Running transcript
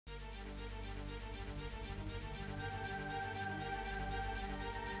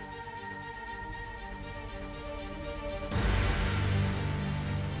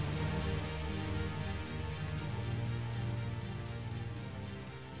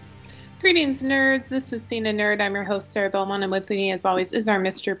Greetings, nerds. This is Cena Nerd. I'm your host, Sarah Belmont, and with me, as always, is our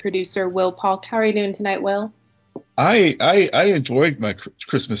Mr. Producer, Will Polk. How are you doing tonight, Will? I enjoyed my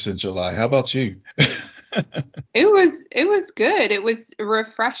Christmas in July. How about you? It was good. It was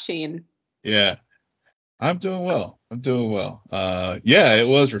refreshing. Yeah, I'm doing well. I'm doing well. Yeah, it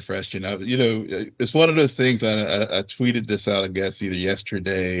was refreshing. It's one of those things. I tweeted this out, I guess, either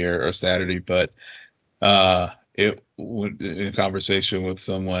yesterday or Saturday, but it went in a conversation with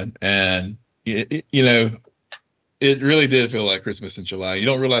someone, and it really did feel like Christmas in July. You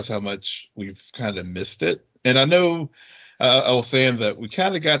don't realize how much we've kind of missed it. And I know I was saying that we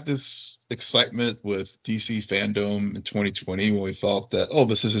kind of got this excitement with DC fandom in 2020 when we thought that, oh,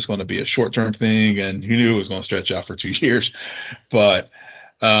 this is just going to be a short-term thing, and who knew it was going to stretch out for 2 years. But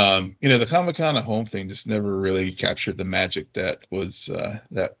the Comic Con at home thing just never really captured the magic that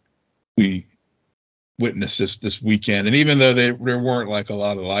we witnessed this weekend. And even though there weren't like a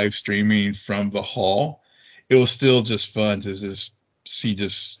lot of live streaming from the hall, it was still just fun to just see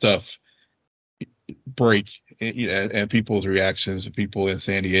this stuff break, and people's reactions, people in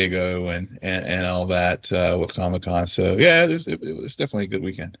San Diego and all that with Comic Con. So yeah, it was definitely a good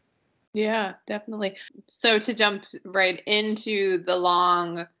weekend. Yeah, definitely. So to jump right into the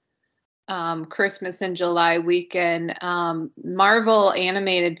long Christmas in July weekend, Marvel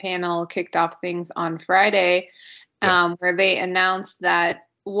animated panel kicked off things on Friday, where they announced that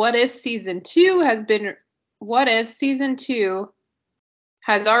What If Season 2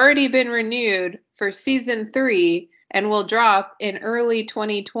 has already been renewed for Season 3 and will drop in early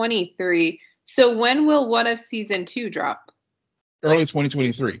 2023. So when will What If Season 2 drop? Early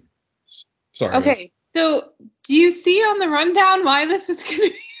 2023. Sorry. Okay, so do you see on the rundown why this is going to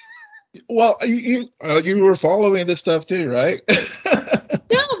be? Well, you were following this stuff too, right?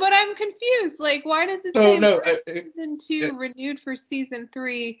 No, but I'm confused. Like, why does it say Season 2 renewed for Season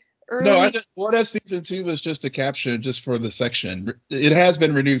 3 early? No, What If Season 2 was just a caption just for the section. It has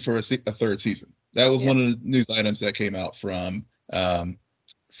been renewed for a third season. That was one of the news items that came out from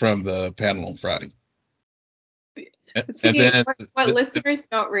the panel on Friday. See, what listeners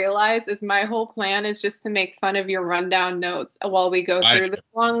don't realize is my whole plan is just to make fun of your rundown notes while we go through this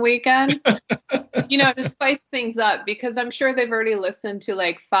long weekend. To spice things up, because I'm sure they've already listened to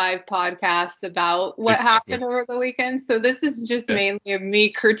like 5 podcasts about what happened over the weekend. So this is just mainly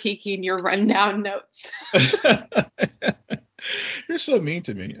me critiquing your rundown notes. You're so mean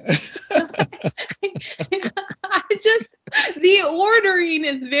to me. The ordering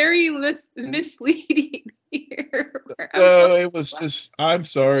is very misleading here. No, it was just, I'm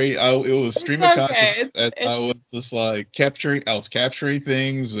sorry. It was stream of consciousness as I was just like I was capturing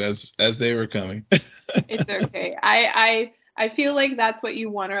things as they were coming. It's okay. I feel like that's what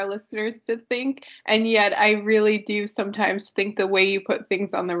you want our listeners to think. And yet I really do sometimes think the way you put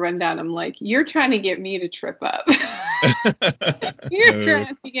things on the rundown, I'm like, you're trying to get me to trip up. You're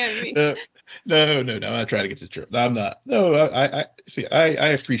trying to get me. No, I'm not trying to get you to trip. I'm not. No, I see. I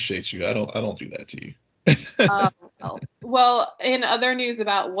appreciate you. I don't do that to you. Well, in other news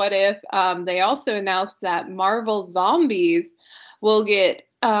about What If, they also announced that Marvel Zombies will get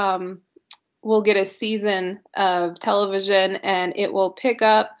a season of television, and it will pick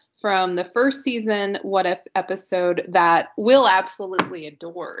up from the first season What If episode that Will absolutely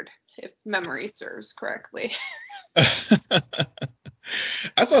adored, if memory serves correctly. I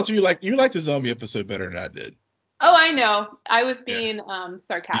thought you liked the zombie episode better than I did. Oh, I know. I was being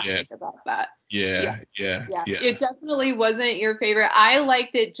sarcastic about that. Yeah. It definitely wasn't your favorite. I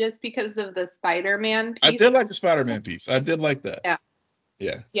liked it just because of the Spider-Man piece. I did like the Spider-Man piece. I did like that.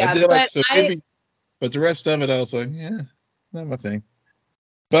 Yeah. I did but the rest of it, I was like, yeah, not my thing.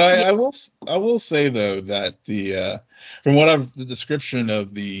 But I will say though that from the description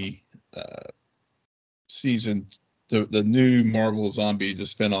of the season, the new Marvel Zombie, the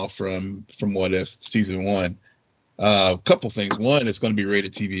spinoff from What If season 1. A couple things. One, it's going to be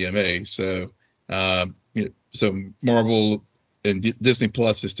rated TVMA. So, so Marvel and Disney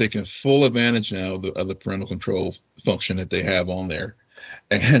Plus is taking full advantage now of the parental controls function that they have on there,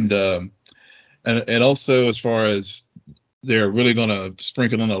 and also as far as they're really going to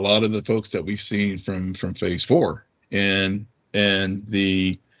sprinkle in a lot of the folks that we've seen from Phase 4 and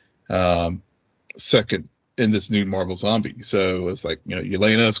the second in this new Marvel Zombie. So it's like,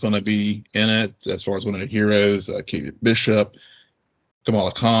 Yelena's going to be in it as far as one of the heroes, Kate Bishop,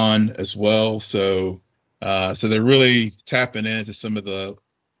 Kamala Khan as well. So they're really tapping into some of the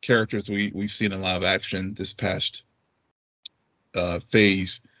characters we've seen in live action this past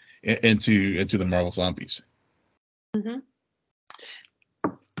phase into the Marvel Zombies. Mm-hmm.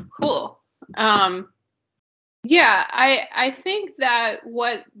 Cool. Yeah, I think that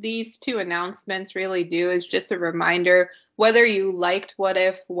what these two announcements really do is just a reminder, whether you liked What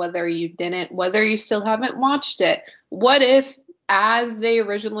If, whether you didn't, whether you still haven't watched it, What If, as they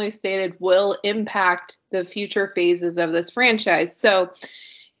originally stated, will impact the future phases of this franchise. So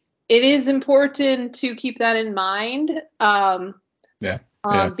it is important to keep that in mind. Yeah.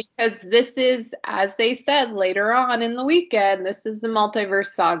 Yeah. Because this is, as they said later on in the weekend, this is the multiverse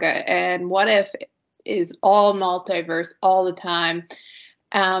saga, and What If is all multiverse all the time.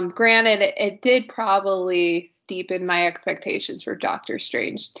 Granted, it did probably steepen my expectations for Doctor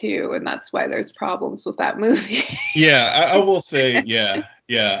Strange too, and that's why there's problems with that movie. Yeah, I will say, yeah,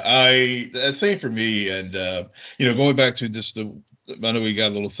 yeah. Same for me. And going back to just I know we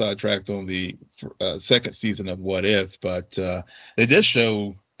got a little sidetracked on the second season of What If, but they did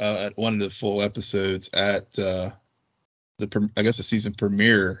show one of the full episodes at I guess the season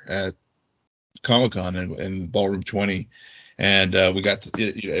premiere at Comic-Con in Ballroom 20. And we got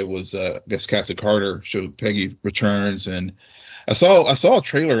it was I guess Captain Carter showed Peggy Returns, and I saw a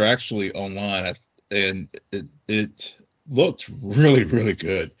trailer actually online, and it looked really really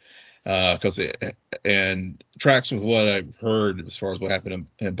good because it and tracks with what I've heard as far as what happened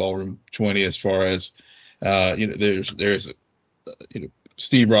in Ballroom 20, as far as there's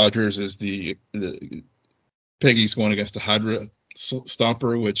Steve Rogers is the Peggy's going against the Hydra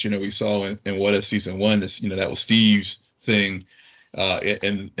Stomper, which we saw in What If season 1. This that was Steve's thing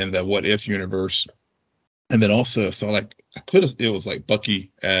in the What If universe. And then also saw it was like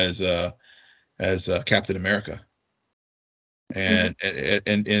Bucky as Captain America, and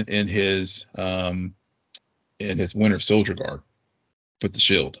in his Winter Soldier garb with the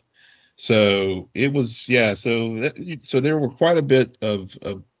shield. So it was, yeah. So there were quite a bit of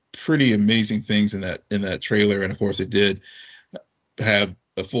pretty amazing things in that trailer, and of course it did have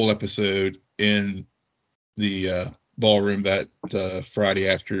a full episode in the ballroom that Friday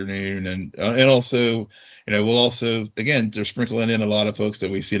afternoon, and also we'll also, again, they're sprinkling in a lot of folks that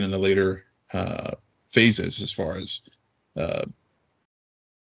we've seen in the later phases, as far as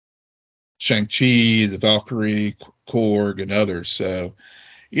Shang-Chi, the Valkyrie, Korg, and others. So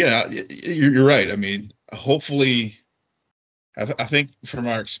yeah, you're right. I mean, hopefully, I think from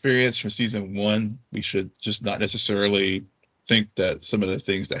our experience from season 1, we should just not necessarily think that some of the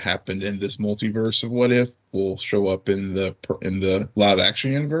things that happened in this multiverse of What If will show up in the live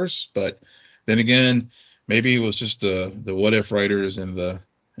action universe. But then again, maybe it was just the What If writers and the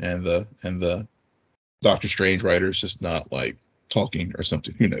Doctor Strange writers just not like talking or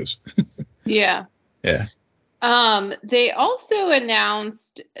something. Who knows? Yeah. Yeah. They also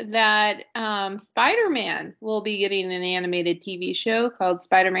announced that Spider-Man will be getting an animated TV show called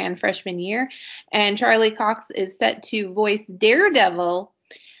Spider-Man Freshman Year, and Charlie Cox is set to voice Daredevil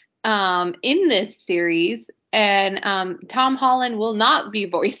in this series. And Tom Holland will not be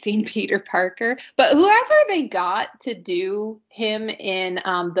voicing Peter Parker, but whoever they got to do him in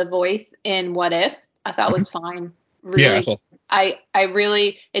the voice in What If, I thought was fine. Really, yeah,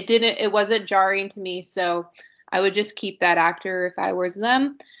 it wasn't jarring to me, so I would just keep that actor if I was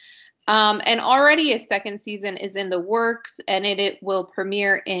them. And already a second season is in the works, and it will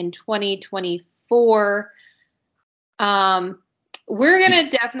premiere in 2024. We're going to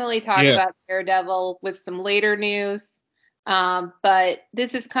definitely talk about Daredevil with some later news. But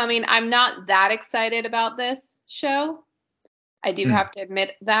this is coming. I'm not that excited about this show. I do have to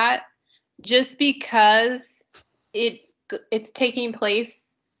admit that, just because it's taking place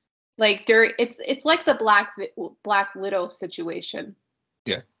it's like the Black Widow situation.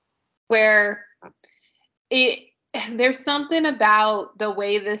 Yeah. Where there's something about the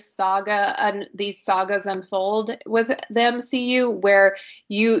way this saga and these sagas unfold with the MCU, where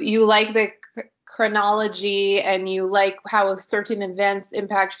you like the chronology and you like how certain events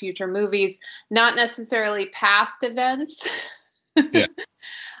impact future movies, not necessarily past events. Yeah.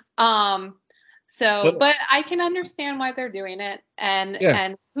 But I can understand why they're doing it,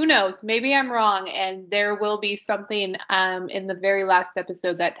 and who knows, maybe I'm wrong, and there will be something in the very last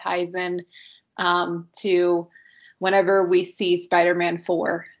episode that ties in to whenever we see Spider-Man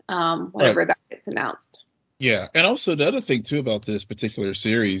 4, whenever that gets announced. Yeah, and also the other thing too about this particular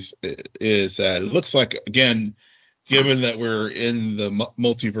series is that it looks like, again, given that we're in the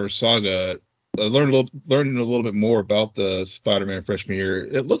multiverse saga, learning a little bit more about the Spider-Man Freshman Year,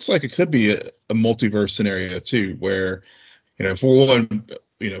 it looks like it could be a multiverse scenario too, where for one,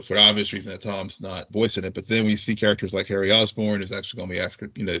 for obvious reason that Tom's not voicing it, but then we see characters like Harry Osborn, who's actually going to be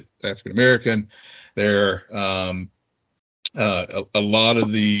African American. There, a lot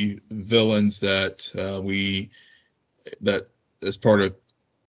of the villains that as part of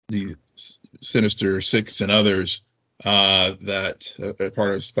the Sinister Six and others that are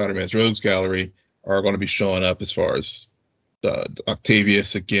part of Spider-Man's Rogues Gallery are going to be showing up, as far as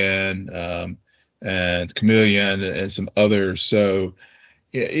Octavius again, and Chameleon and some others. So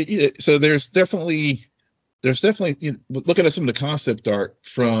yeah, so there's definitely looking at some of the concept art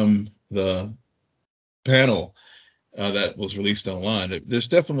from the panel that was released online. There's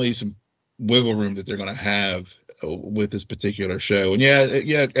definitely some wiggle room that they're going to have with this particular show. And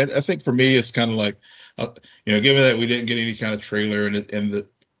yeah, and I think for me, it's kind of like, given that we didn't get any kind of trailer, and the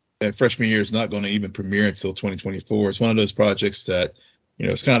freshman year is not going to even premiere until 2024. It's one of those projects that,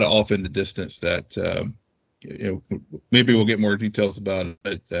 it's kind of off in the distance that, maybe we'll get more details about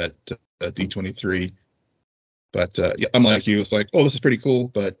it at D23. But yeah, I'm like you. It's like, oh, this is pretty cool.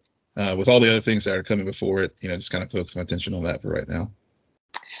 But with all the other things that are coming before it, just kind of focus my attention on that for right now.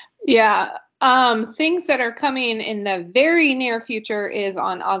 Yeah. Things that are coming in the very near future is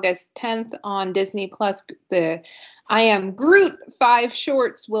on August 10th on Disney Plus. The I Am Groot 5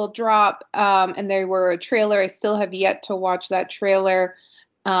 shorts will drop, and they were a trailer. I still have yet to watch that trailer.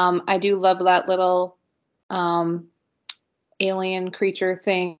 I do love that little alien creature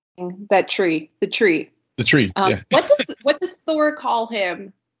thing. The tree. Yeah. What does Thor call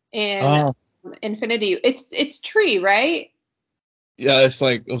him in Infinity? It's tree, right? Yeah, it's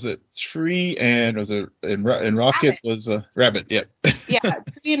like, was it tree and and Rocket rabbit. Was a rabbit? Yep. Yeah,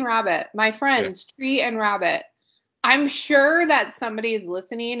 tree and rabbit. My friends, yeah. Tree and rabbit. I'm sure that somebody is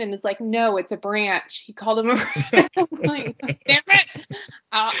listening and it's like, no, it's a branch. He called him a branch. Like, damn it!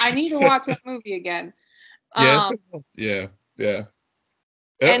 I need to watch that movie again. Yeah.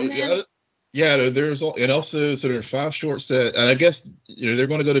 And then, there's also sort of 5 shorts that, and I guess they're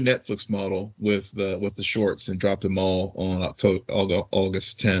going to go to Netflix model with the shorts and drop them all on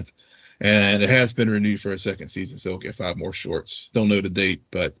August 10th, and it has been renewed for a second season, so we'll get 5 more shorts. Don't know the date,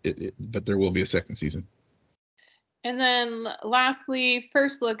 but there will be a second season. And then lastly,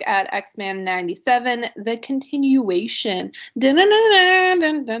 first look at X-Men 97, the continuation. Dun, dun, dun,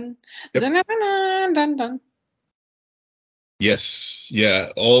 dun, dun, yep. dun, dun, dun, dun. Yes, yeah,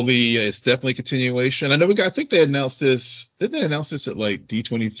 it's definitely a continuation. I know I think they announced this. Didn't they announce this at like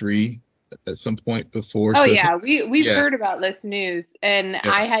D23 at some point before? Oh, so yeah, we've heard about this news, and yeah.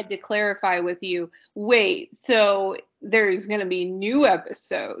 I had to clarify with you. Wait, so there's going to be new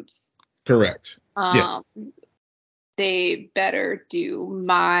episodes? Correct. Yes. They better do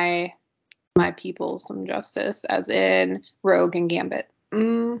my people some justice, as in Rogue and Gambit.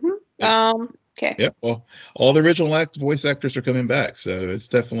 Mm-hmm. Yep. Okay. Yeah. Well, all the original voice actors are coming back, so it's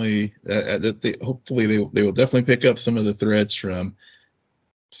definitely hopefully they will definitely pick up some of the threads from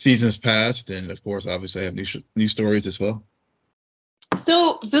seasons past, and of course, obviously, have new stories as well.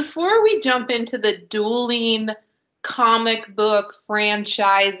 So before we jump into the dueling comic book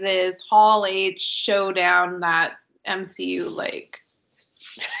franchises Hall H showdown that MCU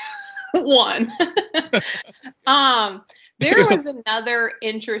won, there was another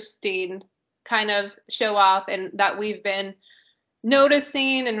interesting kind of show off, and that we've been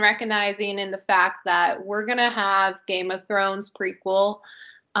noticing and recognizing in the fact that we're going to have Game of Thrones prequel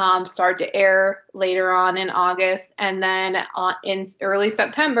start to air later on in August, and then in early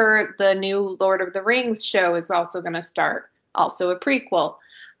September the new Lord of the Rings show is also going to start, also a prequel.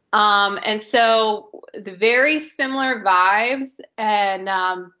 And so the very similar vibes, and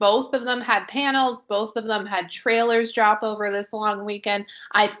both of them had panels, both of them had trailers drop over this long weekend.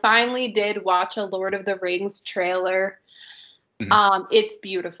 I finally did watch a Lord of the Rings trailer. Mm-hmm. It's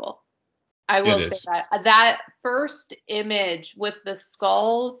beautiful. I will say that first image with the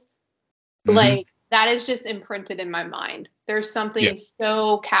skulls, mm-hmm. That is just imprinted in my mind. There's something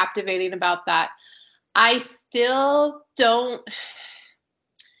so captivating about that. I still don't.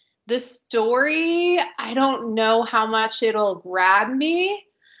 The story, I don't know how much it'll grab me,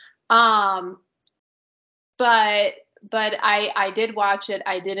 but I did watch it.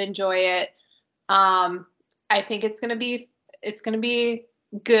 I did enjoy it. I think it's gonna be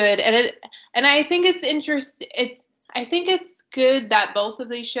good, and I think it's interesting. I think it's good that both of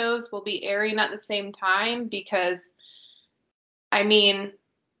these shows will be airing at the same time, because, I mean,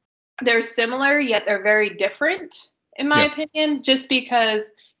 they're similar yet they're very different in my opinion. Just because.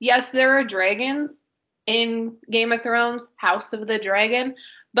 Yes, there are dragons in Game of Thrones, House of the Dragon,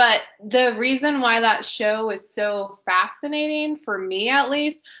 but the reason why that show is so fascinating, for me at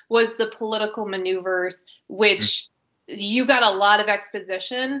least, was the political maneuvers, which you got a lot of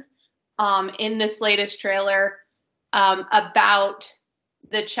exposition in this latest trailer about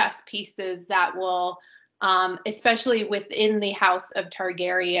the chess pieces that will, especially within the House of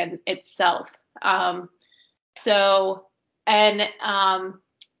Targaryen itself.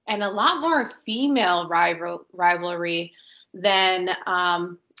 and a lot more female rivalry than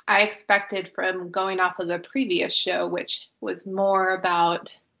I expected from going off of the previous show, which was more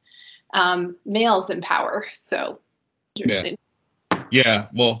about males in power. So interesting. Yeah.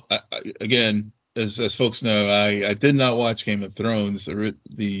 Well, again, as folks know, I did not watch Game of Thrones.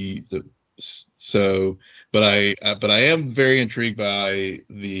 But I am very intrigued by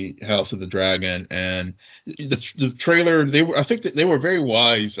the House of the Dragon, and the trailer. I think that they were very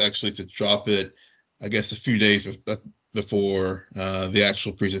wise actually to drop it, I guess, a few days before the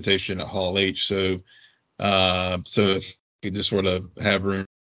actual presentation at Hall H. So you just sort of have room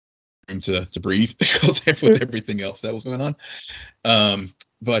to breathe because with everything else that was going on.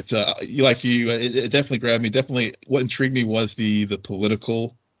 But it definitely grabbed me. Definitely, what intrigued me was the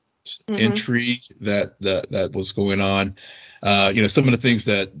political intrigue that was going on. Some of the things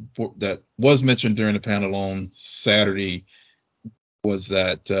that was mentioned during the panel on Saturday was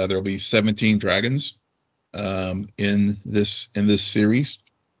that there'll be 17 dragons in this series,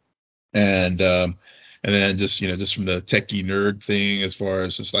 and then just from the techie nerd thing, as far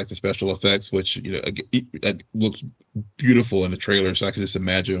as just like the special effects, which it looks beautiful in the trailer. So I can just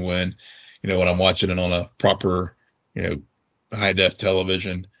imagine when I'm watching it on a proper high def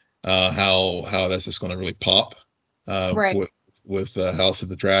television, how that's just going to really pop right. with House of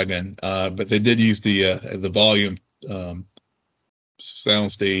the Dragon. But they did use the volume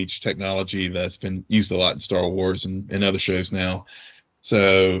soundstage technology that's been used a lot in Star Wars and other shows now.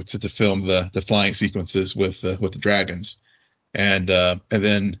 So to film the flying sequences with the dragons, and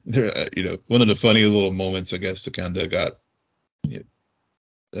then there, one of the funny little moments, I guess, that kind of got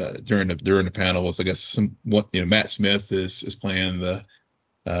during the panel was, I guess, Matt Smith is playing the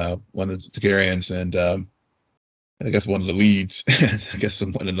one of the Targaryens, and I guess one of the leads. I guess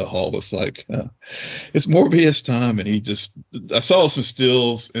someone in the hall was like, "It's Morbius time," and I saw some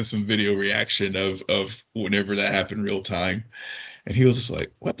stills and some video reaction of whenever that happened real time. And he was just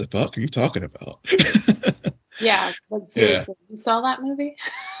like, "What the fuck are you talking about?" Yeah, but seriously, you saw that movie?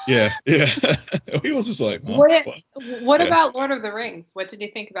 Yeah. He was just like, huh? What about Lord of the Rings? What did you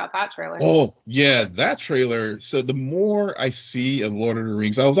think about that trailer? Oh, yeah, that trailer. So the more I see of Lord of the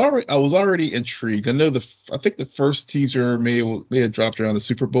Rings, I was already intrigued. I think the first teaser may have dropped around the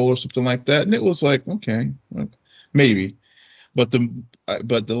Super Bowl or something like that, and it was like, okay, maybe. But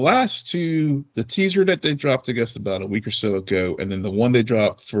the last two, the teaser that they dropped, I guess, about a week or so ago, and then the one they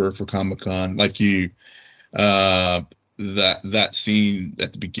dropped for Comic-Con, like that scene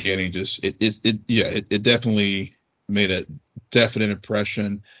at the beginning, just it definitely made a definite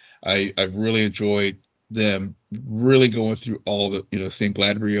impression. I really enjoyed them really going through all the seeing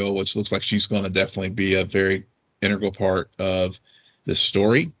Galadriel, which looks like she's going to definitely be a very integral part of this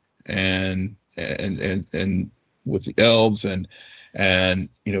story, and with the elves, and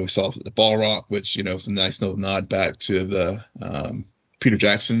we saw the Balrog, which is a nice little nod back to the Peter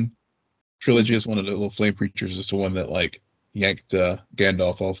Jackson trilogy as one of the little flame creatures, is the one that like yanked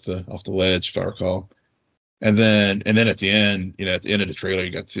Gandalf off the ledge, if I recall. And then at the end, at the end of the trailer, we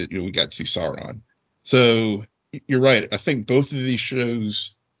got to see Sauron. So you're right. I think both of these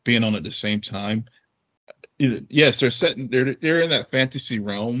shows being on at the same time, yes, they're in that fantasy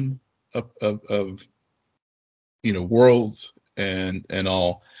realm of worlds and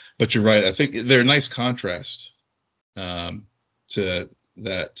all, but you're right. I think they're a nice contrast to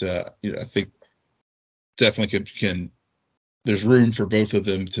that. I think definitely can there's room for both of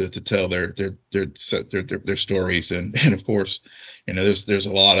them to tell their stories, and of course, there's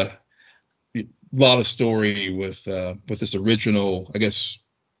a lot of story with this original. I guess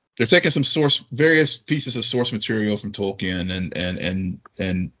they're taking various pieces of source material from Tolkien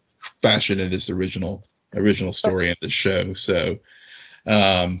and fashion in this original story in the show. So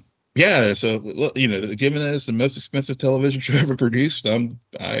so given that it's the most expensive television show ever produced,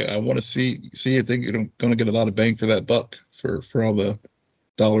 I want to see if they're going to get a lot of bang for that buck for all the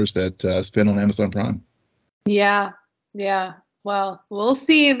dollars that spent on Amazon Prime. Yeah. Well, we'll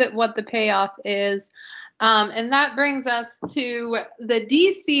see what the payoff is. And that brings us to the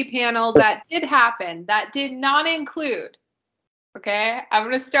DC panel that did happen, that did not include. Okay, I'm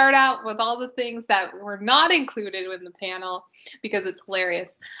going to start out with all the things that were not included in the panel because it's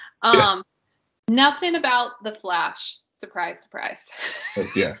hilarious. Nothing about the Flash. Surprise, surprise.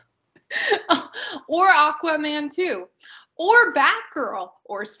 Yeah. Or Aquaman 2. Or Batgirl.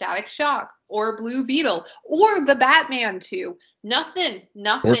 Or Static Shock. Or Blue Beetle. Or the Batman 2. Nothing.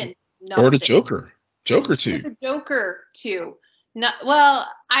 Or the Joker. Joker 2. The Joker 2.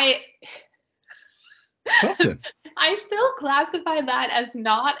 Something. I still classify that as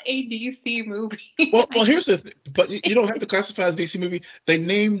not a DC movie. Well, here's the thing, but you don't have to classify as a DC movie. They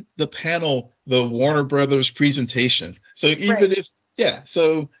named the panel the Warner Brothers presentation. So even Right. if,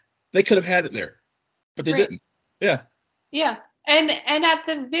 so they could have had it there, but they Right. didn't. Yeah. Yeah. And at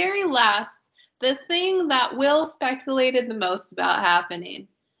the very last, the thing that Will speculated the most about happening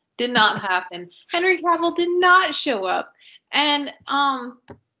did not happen. Henry Cavill did not show up. And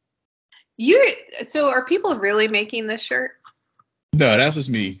so are people really making this shirt? No, that's just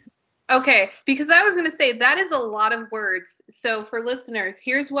me. Okay, because I was going to say that is a lot of words. So for listeners,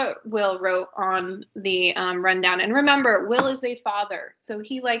 here's what Will wrote on the rundown. And remember, Will is a father, so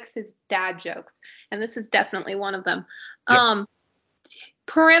he likes his dad jokes, and this is definitely one of them. Yep.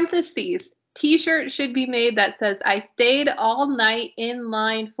 Parentheses, t-shirt should be made that says, I stayed all night in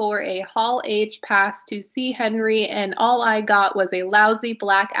line for a Hall H pass to see Henry, and all I got was a lousy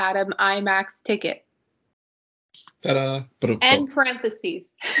Black Adam IMAX ticket. Ta-da. End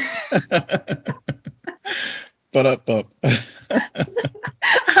parentheses. But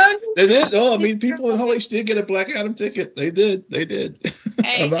they did. Oh, I mean, people in Hall H did get a Black Adam ticket. They did.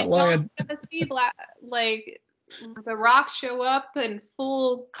 Hey, I'm not lying. Gonna see The Rock show up in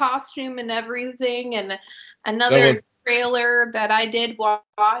full costume and everything, and another trailer that I did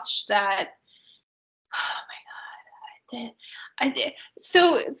watch that. Oh my God, I did.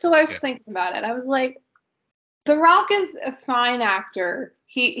 So I was thinking about it. I was like, The Rock is a fine actor.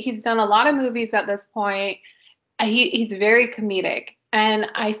 He's done a lot of movies at this point. He's very comedic, and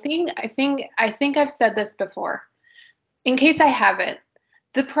I think I've said this before. In case I haven't,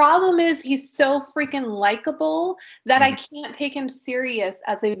 the problem is he's so freaking likable that I can't take him serious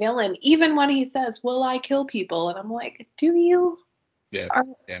as a villain, even when he says, "Will I kill people?" And I'm like, "Do you? Yeah.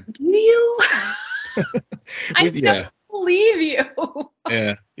 Do you?" I don't believe you.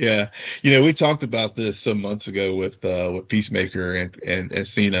 Yeah. You know, we talked about this some months ago with Peacemaker and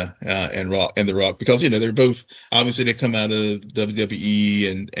Cena and The Rock, because, you know, they're both, obviously they come out of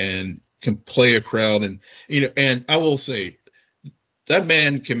WWE and can play a crowd, and, you know, and I will say that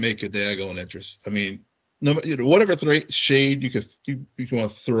man can make a daggone interest. I mean, no, you know, whatever shade you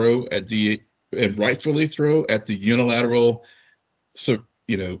want to throw at and rightfully throw at the unilateral, so,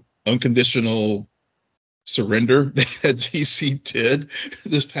 you know, unconditional surrender that DC did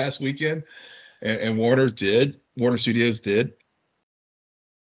this past weekend, and Warner Studios did.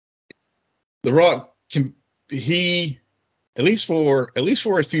 The Rock at least for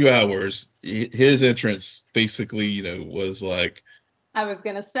a few hours, his entrance basically, you know, was like. I was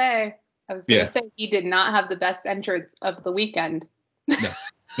gonna say he did not have the best entrance of the weekend.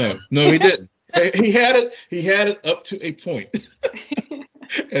 No, he didn't. He had it up to a point.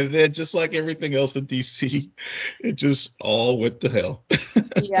 And then, just like everything else in DC, it just all went to hell.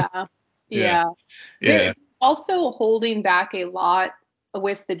 Yeah. They're also holding back a lot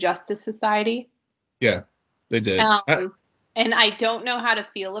with the Justice Society. Yeah, they did. And I don't know how to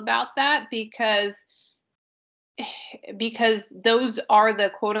feel about that, because those are the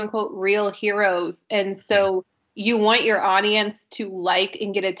quote unquote real heroes. And so you want your audience to like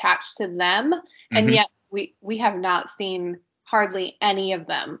and get attached to them. And yet we have not seen hardly any of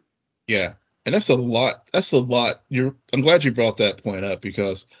them. Yeah. And that's a lot. I'm glad you brought that point up,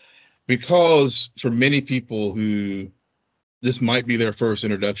 because for many people who this might be their first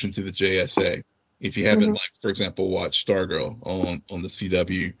introduction to the JSA, if you haven't, like, for example, watched Stargirl on the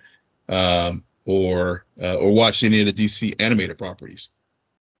CW, or watched any of the DC animated properties,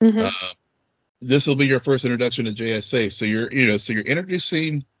 this will be your first introduction to JSA. So you're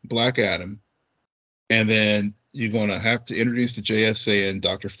introducing Black Adam, and then you're going to have to introduce the JSA and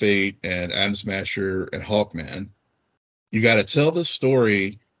Dr. Fate and Atom Smasher and Hawkman. You got to tell the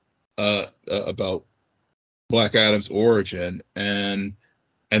story about Black Adam's origin, and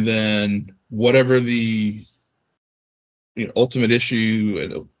then whatever the ultimate issue,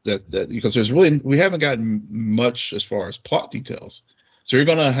 and that because we haven't gotten much as far as plot details. So you're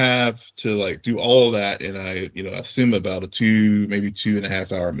going to have to, like, do all of that in I assume about a maybe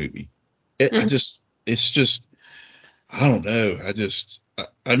 2.5 hour movie. I don't know.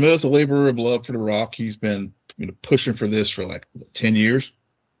 I know it's a labor of love for The Rock. He's been pushing for this for like 10 years.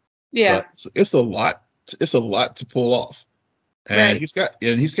 Yeah. But it's a lot. It's a lot to pull off. And he's got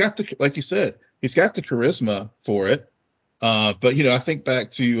the, like you said, he's got the charisma for it. But I think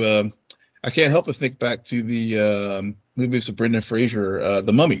back to I can't help but think back to the movies of Brendan Fraser,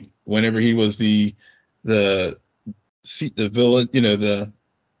 The Mummy, whenever he was the villain,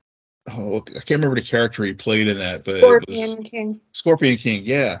 I can't remember the character he played in that, but Scorpion King. Scorpion King,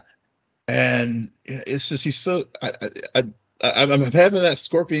 yeah. And it's just, he's so I'm having that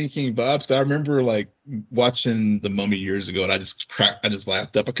Scorpion King vibe. So I remember like watching The Mummy years ago, and I just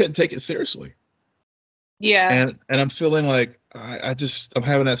laughed up. I couldn't take it seriously. Yeah. And I'm feeling like I'm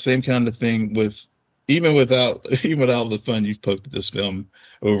having that same kind of thing with even without the fun you've poked at this film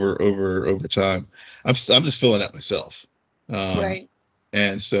over time. I'm just feeling that myself. Right.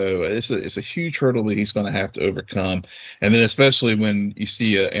 And so it's a huge hurdle that he's going to have to overcome. And then especially when you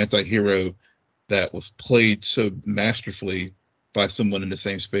see an anti-hero that was played so masterfully by someone in the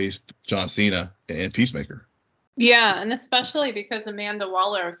same space, John Cena and Peacemaker. Yeah, and especially because Amanda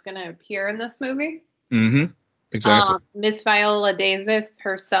Waller is going to appear in this movie. Mm-hmm. Exactly. Miss Viola Davis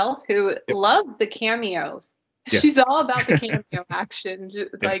herself, who loves the cameos. Yeah. She's all about the cameo action.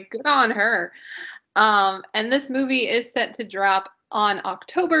 Like, good on her. And this movie is set to drop on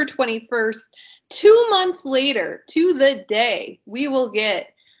October 21st. 2 months later, to the day, we will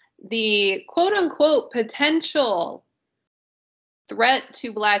get the quote-unquote potential threat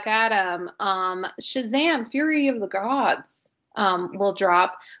to Black Adam. Shazam! Fury of the Gods will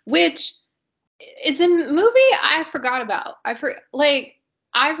drop, which is a movie I forgot about. I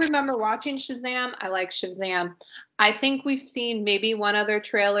remember watching Shazam. I like Shazam. I think we've seen maybe one other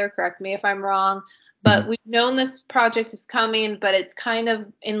trailer. Correct me if I'm wrong. But we've known this project is coming, but it's kind of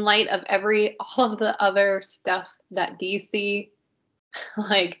in light of all of the other stuff that DC,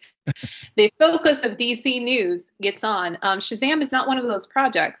 like the focus of DC News gets on. Shazam is not one of those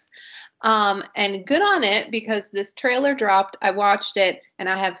projects. And good on it, because this trailer dropped. I watched it, and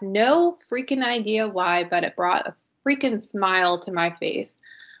I have no freaking idea why, but it brought a freaking smile to my face.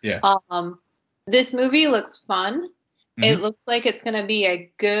 Yeah. This movie looks fun. Mm-hmm. It looks like it's going to be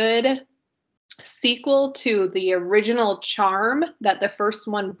a good sequel to the original charm that the first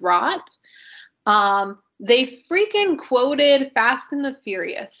one brought. They freaking quoted Fast and the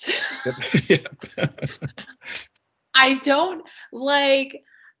Furious. I don't like.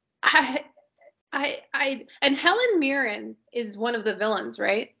 And Helen Mirren is one of the villains,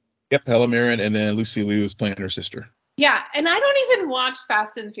 right? Yep, Helen Mirren, and then Lucy Liu is playing her sister. Yeah, and I don't even watch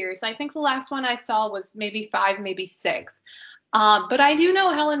Fast and Furious. I think the last one I saw was maybe 5, maybe 6. But I do know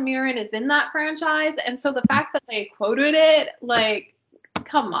Helen Mirren is in that franchise, and so the fact that they quoted it, like,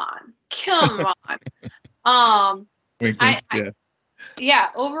 come on. Yeah,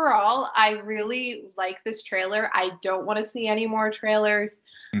 overall, I really like this trailer. I don't want to see any more trailers.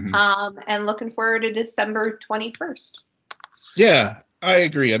 Mm-hmm. And looking forward to December 21st. Yeah, I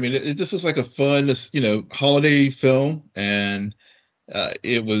agree. I mean, this is like a fun, holiday film, and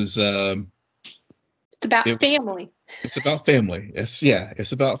it was. It's about family. It's about family.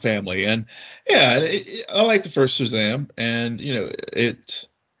 It's about family, and I like the first Shazam, and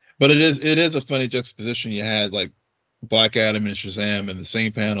but it is a funny juxtaposition. You had like Black Adam and Shazam in the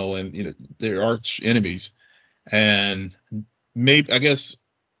same panel, and they're arch enemies, and maybe I guess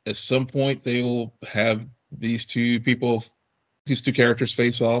at some point they will have these two characters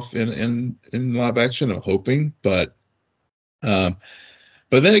face off in live action. I'm hoping, but then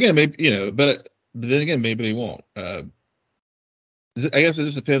again, maybe maybe they won't. I guess it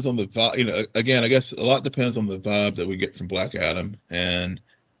just depends on the vibe. Again, I guess a lot depends on the vibe that we get from Black Adam, and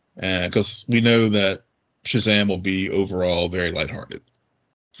because we know that Shazam will be overall very lighthearted,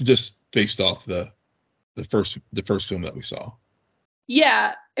 just based off the first film that we saw.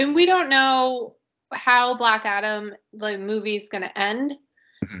 Yeah, and we don't know how Black Adam the movie is going to end.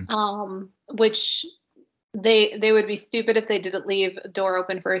 Mm-hmm. Which they would be stupid if they didn't leave a door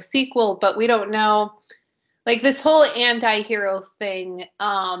open for a sequel, but we don't know. Like this whole anti-hero thing,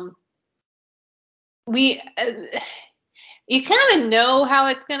 you kind of know how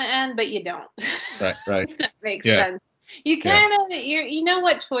it's going to end, but you don't. Right. That makes sense. You kind of, you know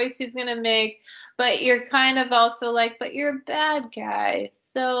what choice he's going to make, but you're kind of also like, but you're a bad guy.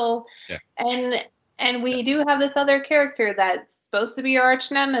 So, and we do have this other character that's supposed to be our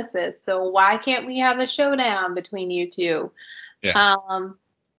arch nemesis. So why can't we have a showdown between you two? Yeah. And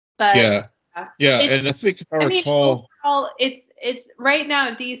I think if I recall, overall, it's right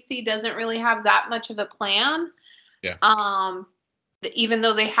now DC doesn't really have that much of a plan. Yeah. Even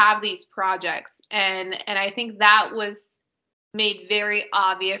though they have these projects, and I think that was made very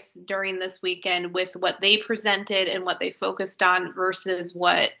obvious during this weekend with what they presented and what they focused on versus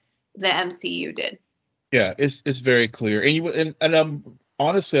what the MCU did. Yeah, it's very clear, and I'm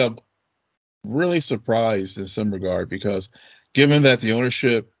honestly I'm really surprised in some regard, because given that the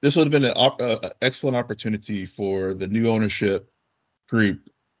ownership, this would have been an excellent opportunity for the new ownership group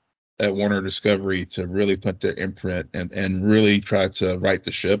at Warner Discovery to really put their imprint and really try to right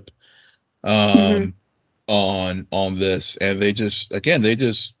the ship on this. And they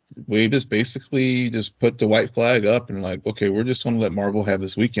just we just basically just put the white flag up and like, okay, we're just going to let Marvel have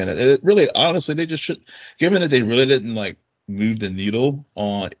this weekend. It really, honestly, they just should, given that they really didn't like move the needle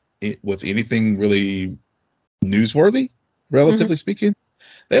on it with anything really newsworthy, relatively speaking,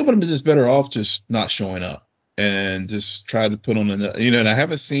 they would have been just better off just not showing up and just try to put on and I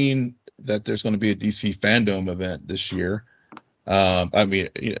haven't seen that there's going to be a DC fandom event this year. I mean,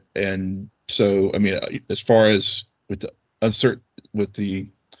 and so, I mean, as far as with the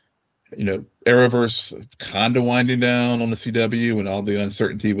Arrowverse kind of winding down on the CW and all the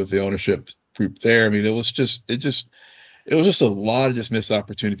uncertainty with the ownership group there. I mean, it was just a lot of just missed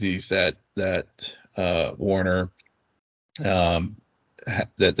opportunities that Warner, that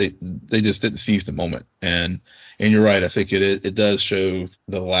they just didn't seize the moment. And you're right. I think it does show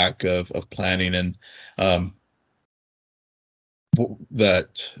the lack of planning and,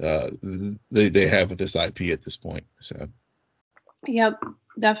 that they have with this IP at this point. So. Yep,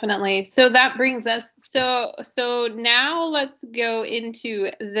 definitely. So that brings us, so now let's go into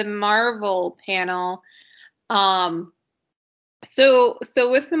the Marvel panel. So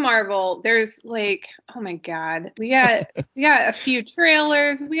with the Marvel, there's like, oh my God, we got a few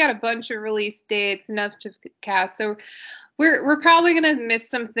trailers, we got a bunch of release dates, enough to cast. So we're probably gonna miss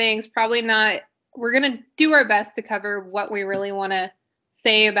some things, probably not. We're gonna do our best to cover what we really want to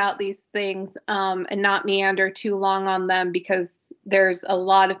say about these things, and not meander too long on them, because there's a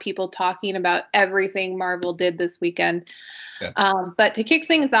lot of people talking about everything Marvel did this weekend. Yeah. But to kick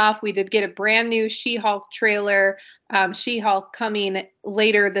things off, we did get a brand new She-Hulk trailer. She-Hulk coming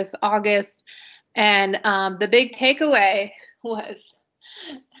later this August. And the big takeaway was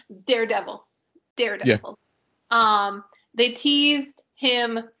Daredevil. Yeah. They teased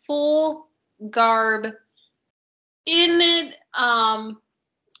him full garb in it.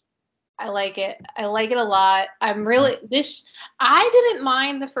 I like it. I like it a lot. I didn't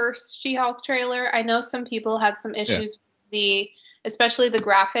mind the first She-Hulk trailer. I know some people have some issues with especially the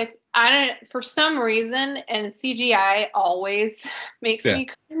graphics. For some reason, and CGI always makes me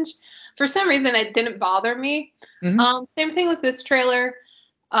cringe. For some reason, it didn't bother me. Same thing with this trailer.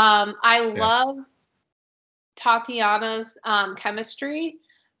 I love Tatiana's chemistry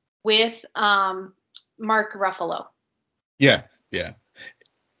with Mark Ruffalo. Yeah.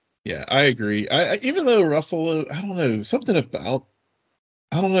 Yeah, I agree. I even though Ruffalo, I don't know, something about,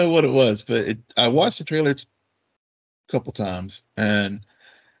 I don't know what it was, but I watched the trailer a couple times, and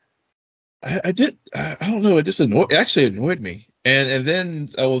I don't know, it just annoyed me. And then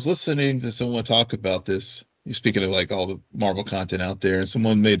I was listening to someone talk about this. Speaking of like all the Marvel content out there, and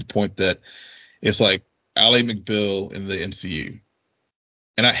someone made the point that it's like Ally McBeal in the MCU,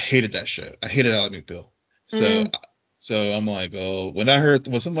 and I hated that show. I hated Ally McBeal. So I'm like, oh, when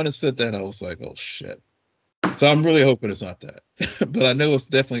someone said that, I was like, oh shit. So I'm really hoping it's not that, but I know it's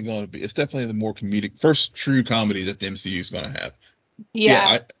definitely going to be. It's definitely the more comedic, first true comedy that the MCU is going to have.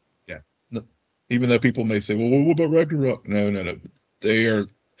 Yeah. Even though people may say, well, what about Ragnarok? No. This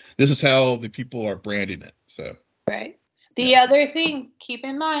is how the people are branding it. So. Right. The other thing, keep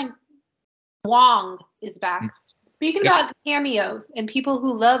in mind, Wong is back. Speaking about cameos and people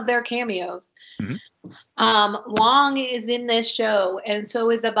who love their cameos, Wong is in this show, and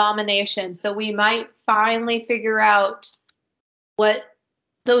so is Abomination. So we might finally figure out what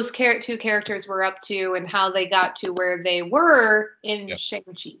those two characters were up to and how they got to where they were in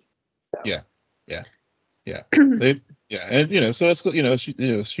Shang-Chi. So. Yeah. And so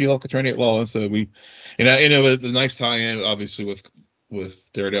it's She-Hulk attorney at law, and so we, the nice tie-in obviously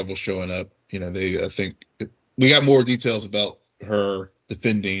with Daredevil showing up. I think we got more details about her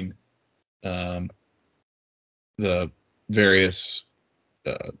defending the various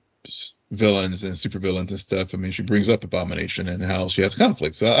villains and supervillains and stuff. I mean, she brings up Abomination and how she has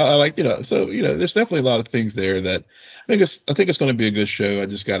conflict. So I like, there's definitely a lot of things there that I think it's going to be a good show. I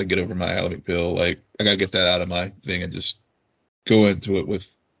just got to get over my Ally McBeal. Like, I got to get that out of my thing and just go into it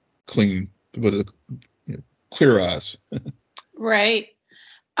with clear eyes. Right.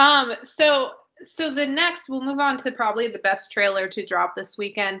 So the next, we'll move on to probably the best trailer to drop this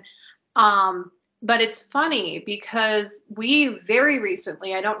weekend. But it's funny because we very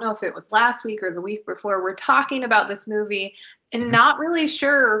recently, I don't know if it was last week or the week before, we're talking about this movie and not really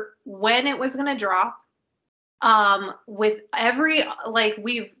sure when it was going to drop. With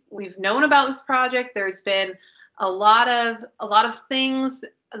we've known about this project. There's been a lot of things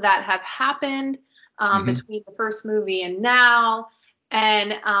that have happened between the first movie and now.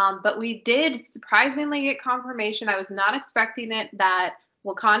 And but we did surprisingly get confirmation. I was not expecting it, that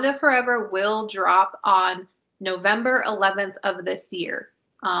Wakanda Forever will drop on November 11th of this year.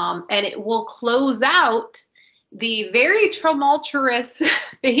 And it will close out the very tumultuous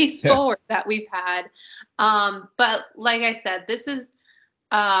phase forward that we've had. But like I said, this is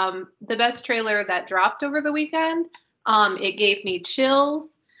the best trailer that dropped over the weekend. It gave me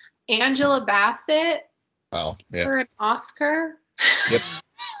chills. Angela Bassett Wow. Yeah. for an Oscar. Yep.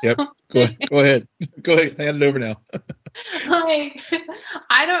 Yep. Go ahead. Go ahead. Hand it over now. Like,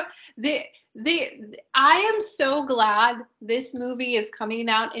 I don't. I am so glad this movie is coming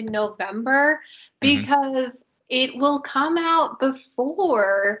out in November because it will come out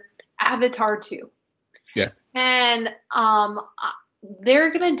before Avatar 2. Yeah. And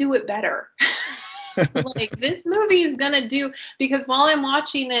they're gonna do it better. Like, this movie is gonna do, because while I'm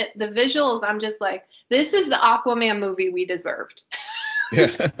watching it, the visuals, I'm just like, this is the Aquaman movie we deserved.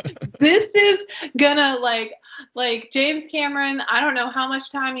 Yeah. This is gonna, like James Cameron, I don't know how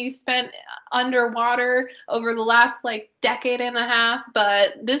much time you spent underwater over the last like decade and a half,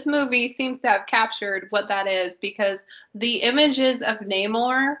 but this movie seems to have captured what that is, because the images of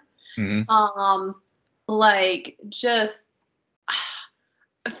Namor, like, just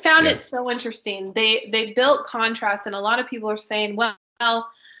found it so interesting. They built contrast, and a lot of people are saying, well,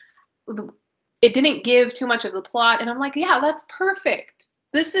 it didn't give too much of the plot, and I'm like, yeah, that's perfect.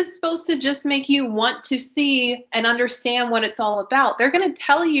 This is supposed to just make you want to see and understand what it's all about. They're going to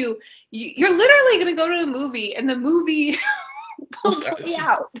tell you, you're literally going to go to a movie, and the movie will play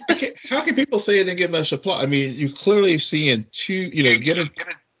out. How can people say it didn't give much plot? I mean, you're clearly seeing getting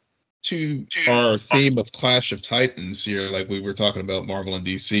to our theme of Clash of Titans here, like we were talking about Marvel and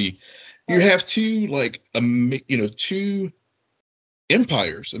DC. You have two, two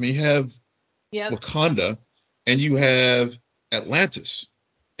empires. I mean, you have Wakanda and you have Atlantis.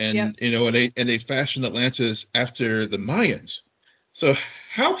 And and they fashioned Atlantis after the Mayans. So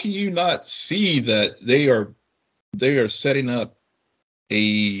how can you not see that they are setting up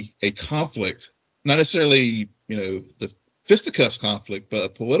a conflict, not necessarily the fisticuffs conflict, but a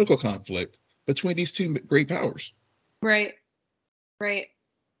political conflict between these two great powers? Right.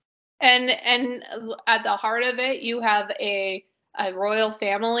 And at the heart of it, you have a royal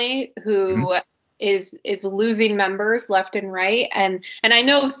family who is losing members left and right. And I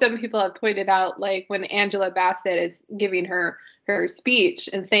know some people have pointed out, like, when Angela Bassett is giving her speech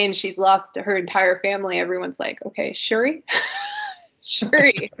and saying she's lost her entire family, everyone's like, okay, Shuri?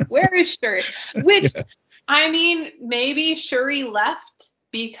 Shuri, where is Shuri? Which, I mean, maybe Shuri left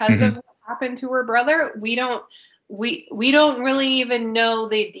because of what happened to her brother. We don't really even know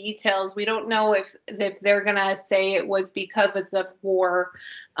the details. We don't know if they're gonna say it was because of war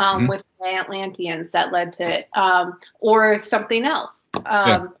with the Atlanteans that led to it, or something else.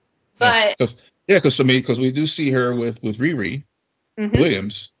 But because we do see her with Riri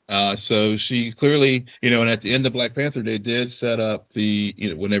Williams. So she clearly, and at the end of Black Panther, they did set up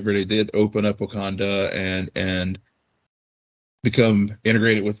whenever they did open up Wakanda and become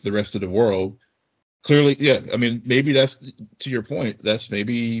integrated with the rest of the world. Clearly, I mean, maybe that's, to your point, that's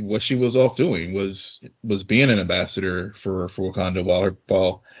maybe what she was off doing, was being an ambassador for Wakanda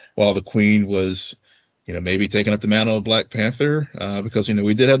while the Queen was, maybe taking up the mantle of Black Panther, because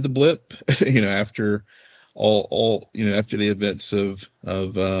we did have the blip, after after the events of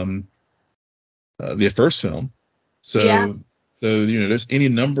the first film. So there's any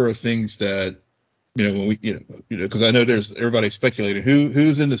number of things that when we because I know there's everybody speculating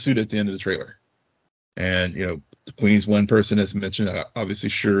who's in the suit at the end of the trailer. And the Queen's one person, as mentioned, obviously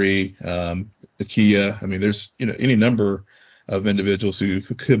Shuri, Nakia. I mean, there's any number of individuals who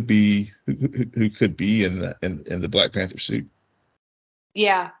could be in the Black Panther suit.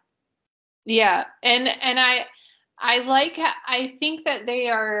 Yeah, and I think that they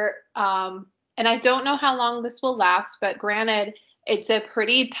are, and I don't know how long this will last, but granted, it's a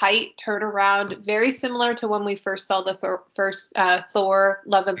pretty tight turnaround, very similar to when we first saw the Thor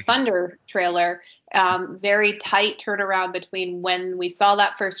Love and Thunder trailer. Very tight turnaround between when we saw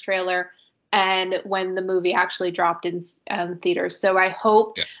that first trailer and when the movie actually dropped in theaters. So I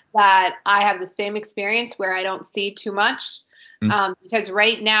hope that I have the same experience where I don't see too much, because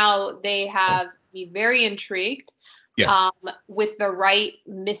right now they have me very intrigued with the right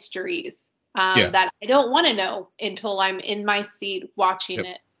mysteries. That I don't want to know until I'm in my seat watching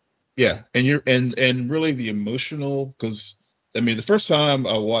it. Yeah, and really the emotional, because I mean, the first time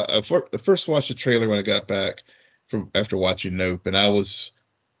I first watched the trailer when I got back from after watching Nope, and I was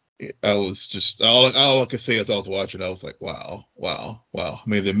just all I could say as I was watching, I was like, wow. I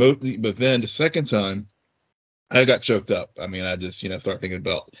mean, but then the second time, I got choked up. I mean, I just started thinking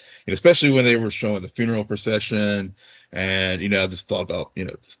about, especially when they were showing the funeral procession, And I just thought about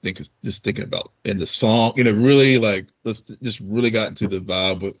just thinking about in the song, really like let's just really got into the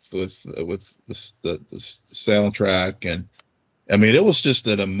vibe with the soundtrack. And I mean, it was just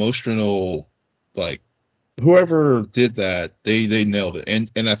an emotional, like, whoever did that, they nailed it.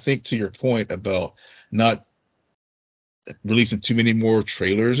 And I think, to your point about not releasing too many more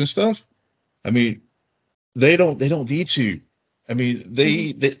trailers and stuff, I mean, they don't need to. I mean,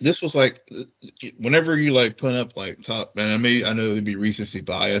 this was like, whenever you like put up like top, and I know it'd be recency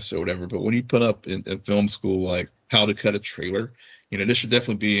bias or whatever, but when you put up in film school like how to cut a trailer, this should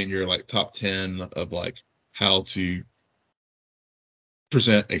definitely be in your like top 10 of like how to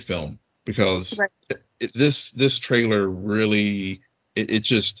present a film, because this trailer really, it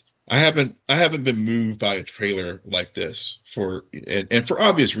just, I haven't been moved by a trailer like this and for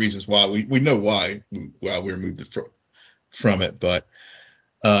obvious reasons why we know why we're moved from it, but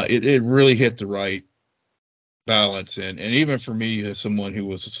it really hit the right balance. And even for me, as someone who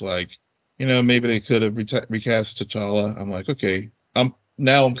was just like, maybe they could have recast T'Challa, I'm like, okay, I'm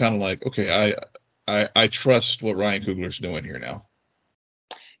kind of like, okay, I trust what Ryan Coogler's doing here now.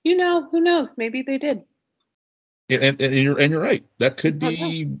 Who knows? Maybe they did. And you're right. That could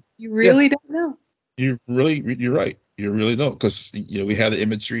be. You really don't know. You're right. You really don't, because we had the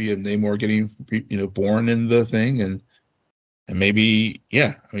imagery of Namor getting born in the thing, and maybe,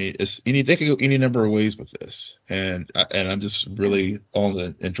 yeah. I mean, they could go any number of ways with this, and I'm just really on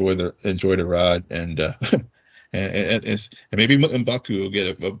the enjoy the ride, and and maybe M'Baku will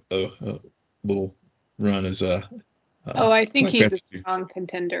get a little run as a. I think he's a strong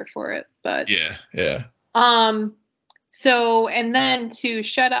contender for it, but yeah. So, and then to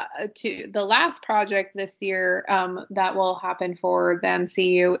shut up to the last project this year that will happen for the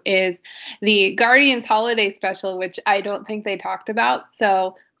MCU is the Guardians Holiday Special, which I don't think they talked about.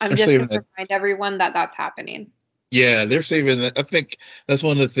 So I'm just going to remind everyone that that's happening. Yeah, they're saving that. I think that's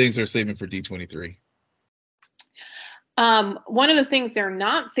one of the things they're saving for D23. One of the things they're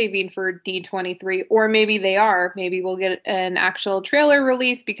not saving for D23, or maybe they are, maybe we'll get an actual trailer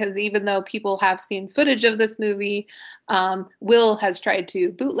release, because even though people have seen footage of this movie, Will has tried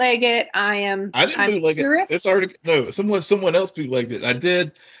to bootleg it. I didn't bootleg it. It's already, no, someone else bootlegged it. I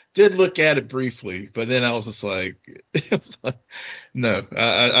did look at it briefly, but then I was just like, no,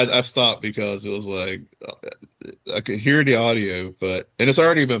 I stopped, because it was like, I could hear the audio, and it's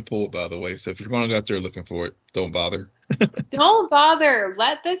already been pulled, by the way. So if you're going out there looking for it, don't bother. Don't bother.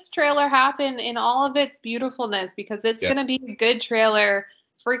 Let this trailer happen in all of its beautifulness, because it's going to be a good trailer.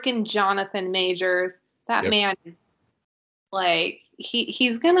 Freaking Jonathan Majors. That man is like,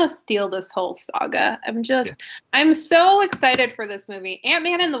 he's going to steal this whole saga. I'm so excited for this movie.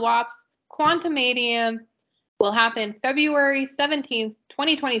 Ant-Man and the Wasp, Quantumanium will happen February 17th,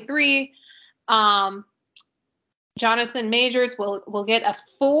 2023. Jonathan Majors will get a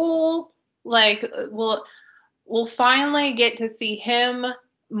full, like, we'll finally get to see him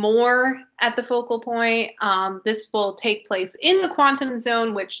more at the focal point. This will take place in the Quantum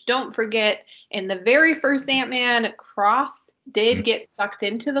Zone, which, don't forget, in the very first Ant-Man, Cross did get sucked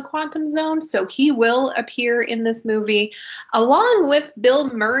into the Quantum Zone, so he will appear in this movie along with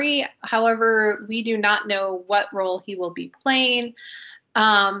Bill Murray. However, we do not know what role he will be playing.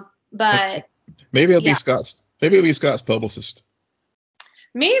 But maybe it'll be Scott's. Maybe it'll be Scott's publicist.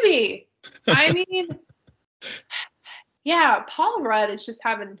 Maybe. I mean. Yeah, Paul Rudd is just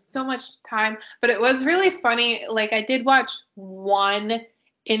having so much time. But it was really funny. Like, I did watch one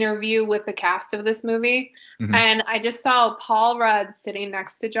interview with the cast of this movie, and I just saw Paul Rudd sitting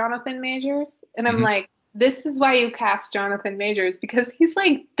next to Jonathan Majors. And I'm like, this is why you cast Jonathan Majors, because he's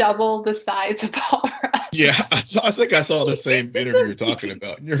like double the size of Paul Rudd. Yeah, I think I saw the same interview you're talking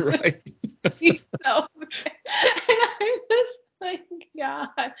about. You're right. He's so big. And I'm just like, God.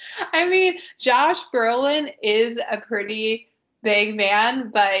 I mean, Josh Brolin is a pretty big man,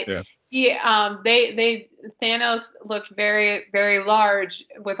 but Thanos looked very, very large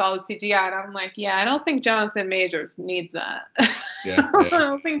with all the CGI, and I'm like, I don't think Jonathan Majors needs that. I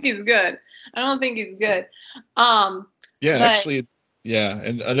don't think he's good. Actually,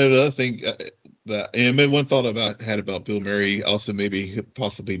 and I know the other thing that, maybe one thought had about Bill Murray also maybe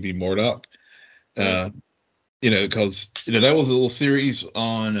possibly be MODOK. Because that was a little series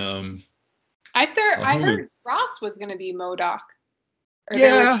on. I heard Ross was going to be MODOK.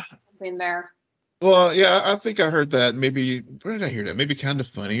 Something there. Well, yeah, I think I heard that. Maybe, where did I hear that? Maybe Kind of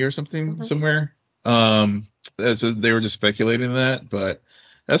Funny or something somewhere. So they were just speculating that, but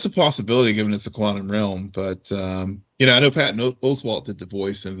that's a possibility given it's a quantum realm. But I know Patton Oswalt did the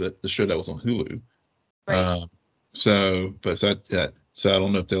voice in the show that was on Hulu. Right. So I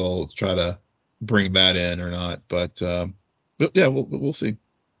don't know if they'll try to bring that in or not. But yeah, we'll see.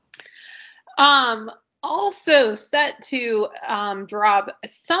 Also set to drop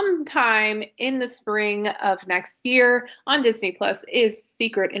sometime in the spring of next year on Disney Plus is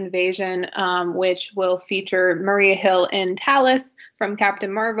Secret Invasion, which will feature Maria Hill and Talos from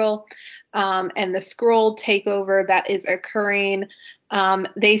Captain Marvel, and the Skrull takeover that is occurring.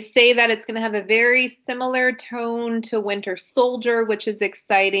 They say that it's going to have a very similar tone to Winter Soldier, which is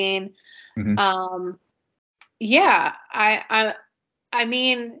exciting. Mm-hmm. Yeah, I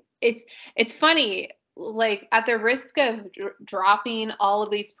mean, it's funny. Like, at the risk of dropping all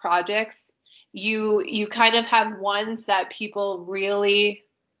of these projects, you kind of have ones that people really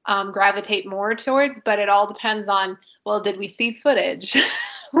gravitate more towards, but it all depends on, well, did we see footage?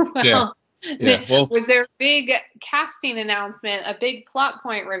 Well, yeah. Well, was there a big casting announcement, a big plot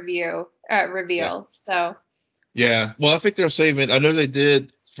point reveal? yeah. So Yeah. Well, I think they're saving. I know they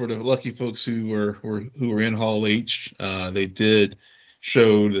did for the lucky folks who were in Hall H. They did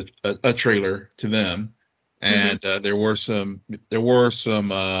show a trailer to them, and there were some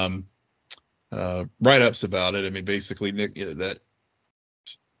write-ups about it. I mean, basically, that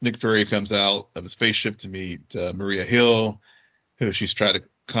Nick Fury comes out of a spaceship to meet Maria Hill, who she's tried to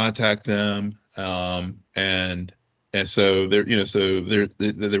contact them, and so there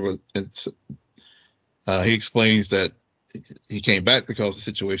was. He explains that he came back because the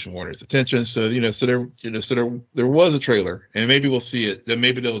situation warranted his attention. So there was a trailer, and maybe we'll see it. Then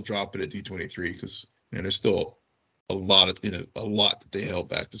maybe they'll drop it at D23 because there's still a lot that they held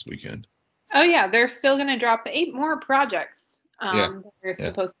back this weekend. Oh yeah, they're still going to drop 8 more projects. They're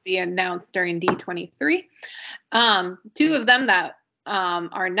supposed to be announced during D23. 2 of them that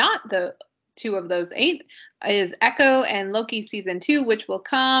are not the 2 of those 8 is Echo and Loki season 2, which will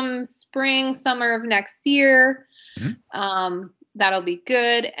come spring, summer of next year. Mm-hmm. That'll be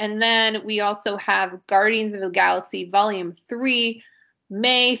good. And then we also have Guardians of the Galaxy Volume 3,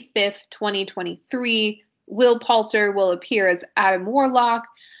 May 5th, 2023. Will Poulter will appear as Adam Warlock.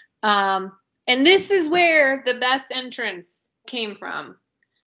 And this is where the best entrance came from.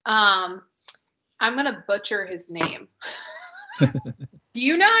 I'm going to butcher his name. Do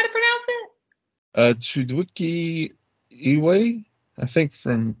you know how to pronounce it? Chudwiki Iwe, I think,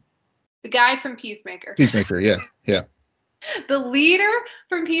 from the guy from Peacemaker. Peacemaker, yeah. The leader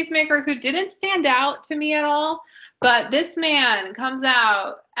from Peacemaker, who didn't stand out to me at all, but this man comes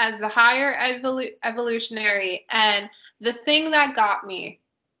out as the higher evolutionary, and the thing that got me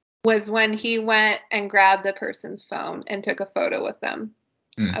was when he went and grabbed the person's phone and took a photo with them.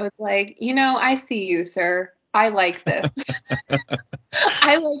 I was like, I see you, sir. I like this.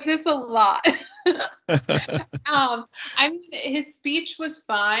 I like this a lot. I mean, his speech was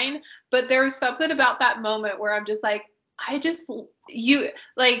fine, but there was something about that moment where I'm just like,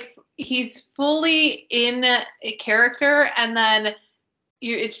 he's fully in a character, and then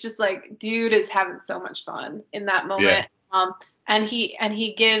it's just like, dude is having so much fun in that moment. Yeah. And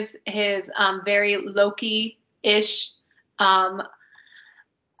he gives his very Loki-ish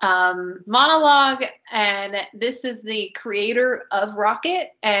monologue, and this is the creator of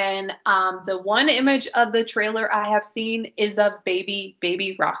Rocket, and the one image of the trailer I have seen is of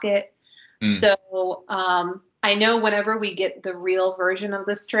baby Rocket. So I know whenever we get the real version of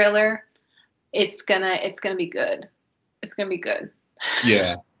this trailer, it's gonna be good. It's gonna be good.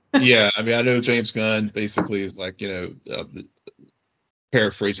 Yeah. I mean, I know James Gunn basically is like,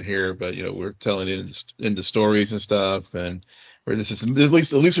 paraphrasing here, but we're telling it into stories and stuff, and where this is at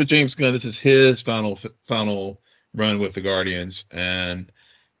least with James Gunn, this is his final run with the Guardians, and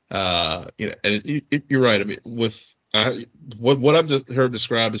you're right. I mean, with what I've just heard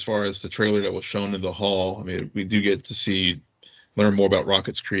described as far as the trailer that was shown in the hall, I mean, we do get to learn more about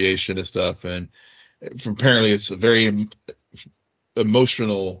Rocket's creation and stuff, and apparently it's a very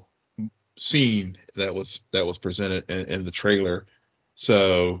emotional scene that was presented in the trailer.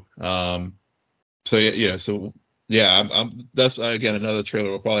 So that's again another trailer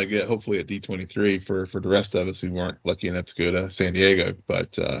we'll probably get hopefully at D23 for the rest of us who weren't lucky enough to go to San Diego.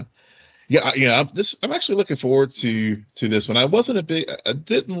 But I'm actually looking forward to this one. I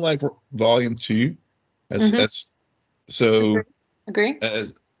didn't like Volume 2 as so agree.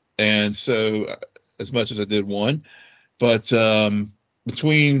 And so as much as I did 1, but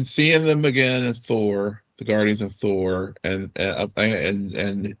between seeing them again in Thor, the Guardians of Thor, and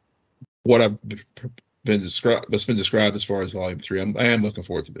what I've been described as far as Volume 3, I am looking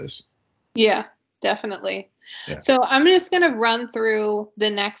forward to this. Yeah, definitely. Yeah. So I'm just going to run through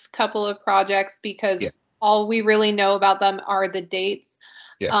the next couple of projects because all we really know about them are the dates.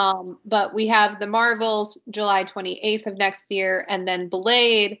 Yeah. But we have the Marvels July 28th of next year, and then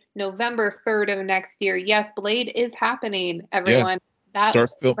Blade November 3rd of next year. Yes, Blade is happening, Yeah. everyone. That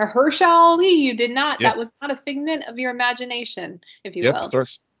Starts film. Mahershala Ali, you did not. Yeah. That was not a figment of your imagination, if you Yep. will.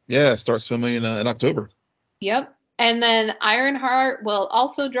 Starts filming in October. Yep. And then Ironheart will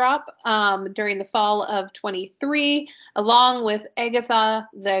also drop during the fall of 23, along with Agatha,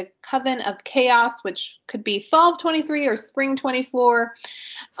 the Coven of Chaos, which could be fall of 23 or spring 24,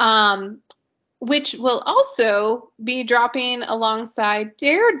 which will also be dropping alongside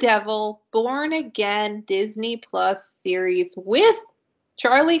Daredevil, Born Again Disney Plus series with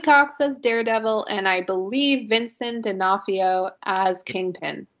Charlie Cox as Daredevil, and I believe Vincent D'Onofrio as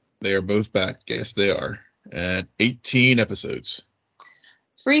Kingpin. They are both back. Yes, they are. And 18 episodes.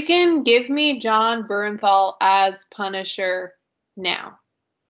 Freaking give me John Bernthal as Punisher now.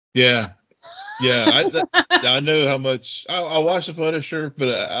 Yeah. I know how much I watched The Punisher, but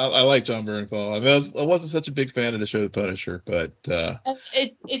I like John Bernthal. I mean, I wasn't such a big fan of the show The Punisher, but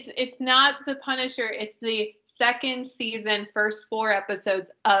it's not The Punisher. It's the second season, first 4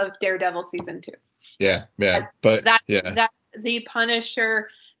 episodes of Daredevil season 2. Yeah, but that's The Punisher,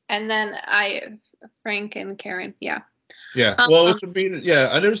 and then Frank and Karen, yeah. Yeah, well, which would mean,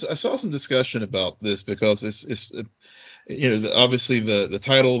 I saw some discussion about this because it's obviously the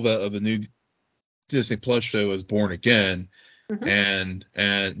title of the new Disney Plus show is Born Again, and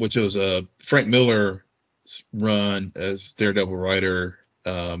which was a Frank Miller run as Daredevil writer,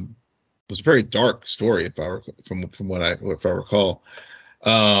 was a very dark story from what I recall,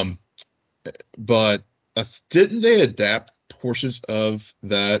 but didn't they adapt portions of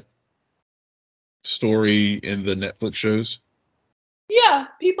that story in the Netflix shows? Yeah,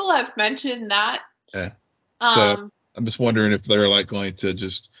 people have mentioned that. Yeah. So I'm just wondering if they're like going to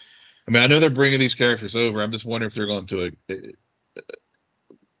just. I mean, I know they're bringing these characters over. I'm just wondering if they're going to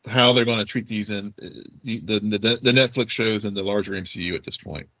how they're going to treat these in the Netflix shows and the larger MCU at this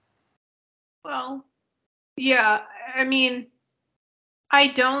point. Well, yeah. I mean, I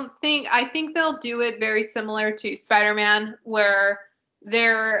think they'll do it very similar to Spider-Man, where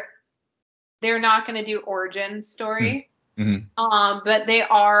they're not going to do origin story. But they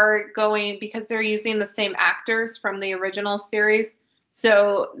are going, because they're using the same actors from the original series,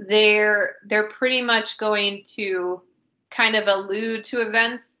 so they're pretty much going to kind of allude to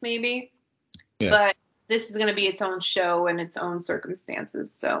events, maybe. Yeah. But this is going to be its own show and its own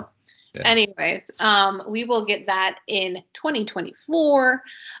circumstances. So, anyways, we will get that in 2024,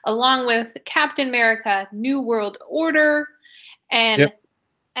 along with Captain America: New World Order, and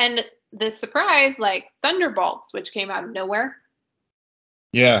the surprise, like Thunderbolts, which came out of nowhere.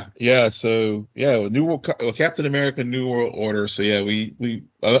 So Captain America: New World Order. So we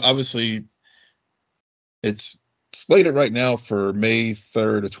obviously it's slated right now for May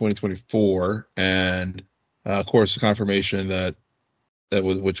 3rd of 2024, and of course the confirmation that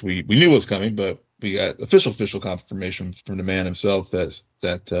was, which we knew was coming, but we got official confirmation from the man himself that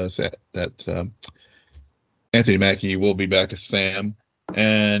Anthony Mackie will be back as Sam.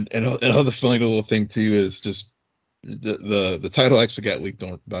 And another funny little thing too is just the title actually got leaked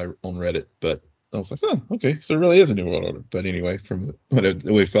on Reddit, but I was like, oh, okay, so it really is a New World Order. But anyway, from the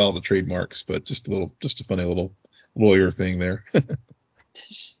way filed the trademarks, but just a funny little lawyer thing there.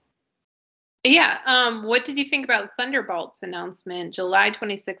 Yeah. What did you think about Thunderbolts announcement, July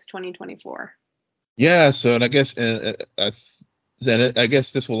 26, 2024? Yeah. So, and I guess I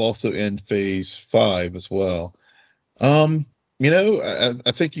guess this will also end Phase 5 as well. I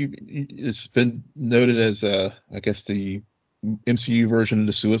think it's been noted as I guess the MCU version of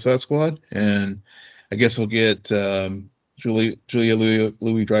the Suicide Squad, and I guess we'll get Julia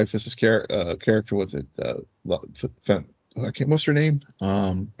Louis-Dreyfus's character. What's it? What's her name?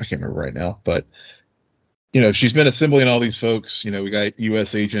 I can't remember right now, but she's been assembling all these folks. We got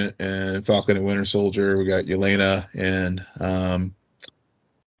U.S. Agent and Falcon and Winter Soldier. We got Yelena and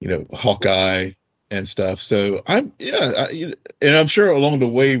Hawkeye and stuff. So and I'm sure along the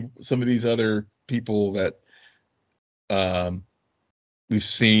way some of these other people that we've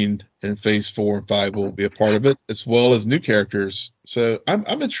seen in Phase 4 and 5 will be a part of it, as well as new characters. So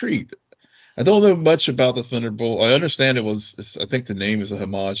I'm intrigued. I don't know much about the Thunderbolt. I understand I think the name is a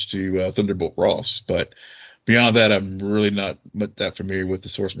homage to Thunderbolt Ross, but beyond that, I'm really not that familiar with the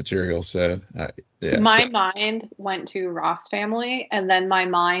source material. So my mind went to Ross Family, and then my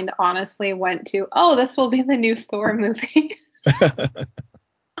mind honestly went to, oh, this will be the new Thor movie.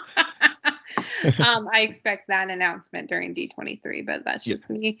 I expect that announcement during D23, but that's just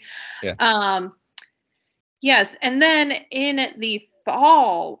me. Yeah. Yes, and then in the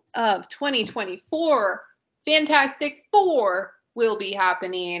fall of 2024, Fantastic Four will be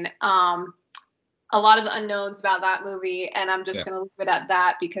happening. A lot of unknowns about that movie, and I'm just going to leave it at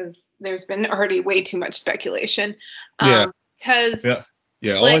that because there's been already way too much speculation. Because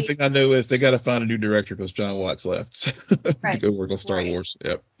yeah, only thing I know is they got to find a new director because John Watts left to go work on Star Wars.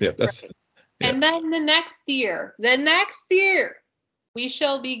 Yep, that's. Right. And then the next year, we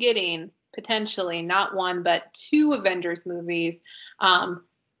shall be getting potentially not one but 2 Avengers movies.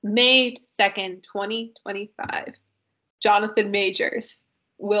 May 2nd, 2025. Jonathan Majors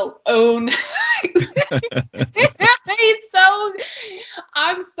will own.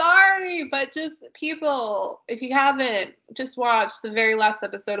 I'm sorry, but just people, if you haven't just watched the very last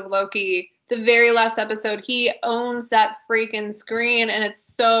episode of Loki, the very last episode, he owns that freaking screen, and it's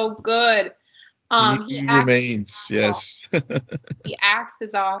so good. He remains, yes. He acts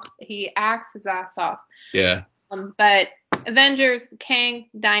his ass off. Yeah. But Avengers Kang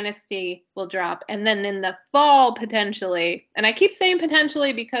Dynasty will drop, and then in the fall potentially, and I keep saying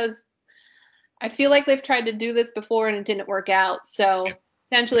potentially because I feel like they've tried to do this before and it didn't work out. So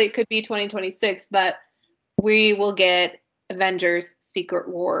potentially it could be 2026, but we will get Avengers Secret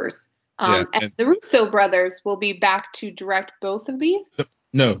Wars. And the Russo brothers will be back to direct both of these.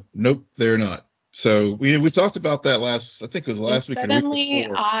 Nope, they're not. So we talked about that last week. Suddenly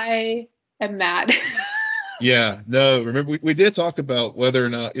I am mad. Yeah, no, remember we did talk about whether or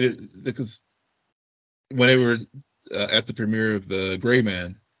not because when they were at the premiere of the Gray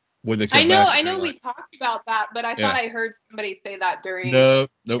Man, when they come back, I know we talked about that, but I thought I heard somebody say that during. No,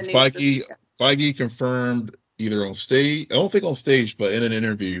 Feige confirmed either on stage. I don't think on stage, but in an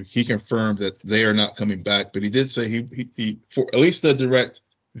interview, he confirmed that they are not coming back. But he did say he for at least to direct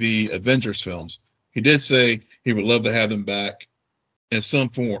the Avengers films, he did say he would love to have them back in some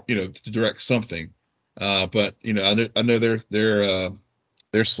form, to direct something. But I know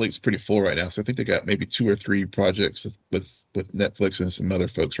their slate's pretty full right now, so I think they got maybe 2 or 3 projects with Netflix and some other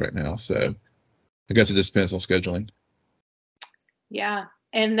folks right now. So I guess it just depends on scheduling. Yeah,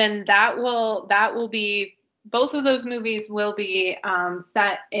 and then that will be, both of those movies will be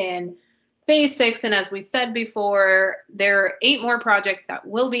set in Phase 6, and as we said before, there are 8 more projects that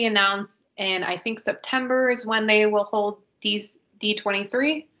will be announced, and I think September is when they will hold these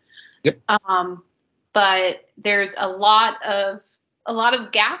D23. Yep. But there's a lot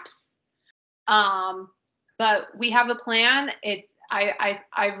of gaps. But we have a plan.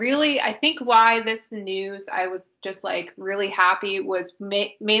 I think why this news I was just like really happy was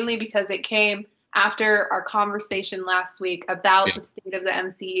mainly because it came after our conversation last week about the state of the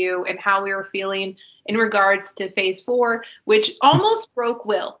MCU and how we were feeling in regards to Phase 4, which almost broke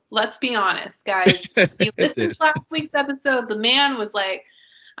Will. Let's be honest, guys. If you listened to last week's episode, the man was like,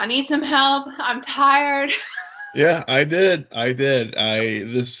 I need some help. I'm tired. Yeah, I did.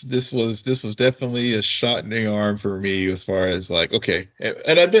 This was definitely a shot in the arm for me as far as like, okay.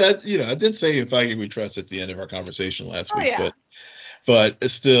 And I did say if I could we trust at the end of our conversation last week, but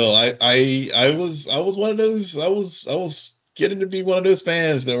still I was one of those, I was getting to be one of those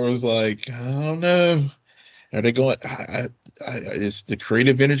fans that was like, I don't know. Are they going? Is the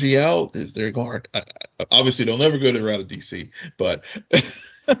creative energy out? Is there going? Obviously, they'll never go to the route of DC, but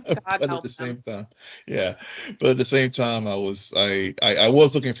but at the same time, But at the same time, I was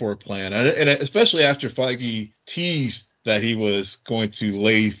looking for a plan, and especially after Feige teased that he was going to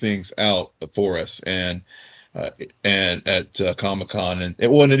lay things out for us, and at Comic-Con, and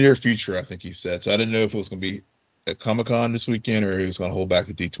it wasn't in the near future, I think he said. So I didn't know if it was going to be at Comic-Con this weekend or he was going to hold back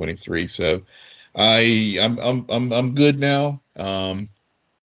the D23. So I'm good now.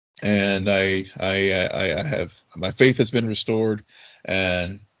 And I have, my faith has been restored,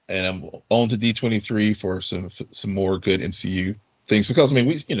 and I'm on to D23 for some more good MCU things, because I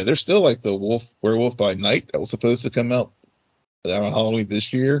mean there's still like the Werewolf by Night that was supposed to come out on Halloween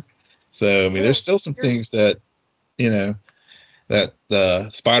this year. So I mean there's still some things that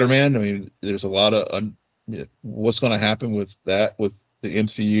that Spider-Man, I mean there's a lot of what's going to happen with that with the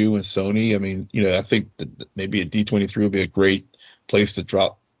MCU and Sony. I mean I think that maybe a D23 would be a great place to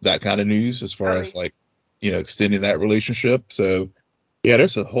drop that kind of news as far as like extending that relationship. So yeah,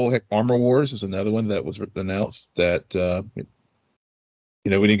 there's a whole Armor Wars is another one that was announced that we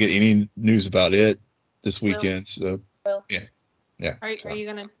didn't get any news about it this weekend. So yeah. Are you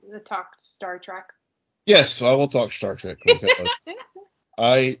gonna talk Star Trek? Yes, so I will talk Star Trek. I'm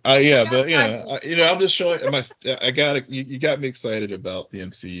just showing you got me excited about the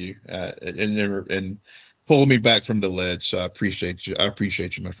MCU and pulling me back from the ledge. So I appreciate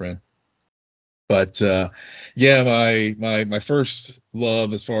you, my friend. But my first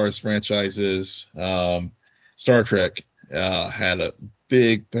love as far as franchises, Star Trek, had a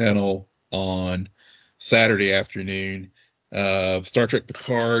big panel on Saturday afternoon Star Trek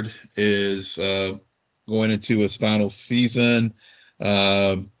Picard is going into its final season.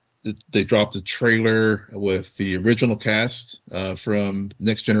 They dropped a trailer with the original cast from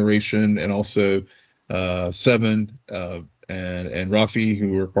Next Generation, and also Seven and Rafi,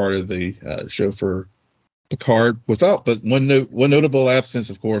 who were part of the show for Picard. But one notable absence,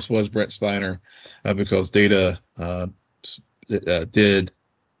 of course, was Brent Spiner, because Data did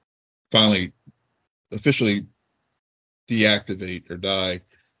finally officially deactivate or die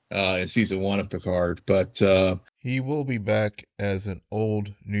in season 1 of Picard. But He will be back as an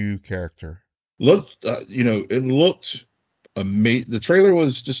old new character. it looked amazing. The trailer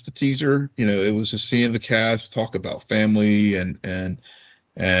was just a teaser. It was just seeing the cast talk about family and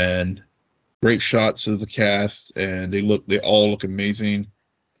great shots of the cast, and they all look amazing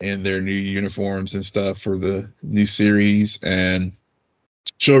in their new uniforms and stuff for the new series. And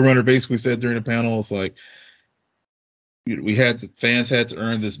showrunner basically said during the panel, it's like, fans had to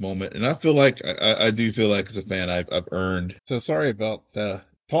earn this moment, and I feel like I do feel like as a fan I've earned. So sorry about the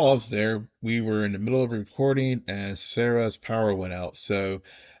pause there. We were in the middle of recording and Sarah's power went out. So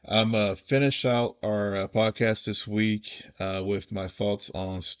I'm finish out our podcast this week with my thoughts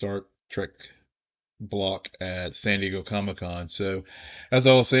on Star Trek block at San Diego Comic-Con. So as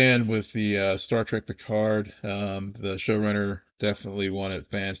I was saying with the Star Trek Picard, the showrunner definitely wanted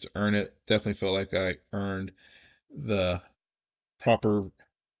fans to earn it. Definitely felt like I earned the proper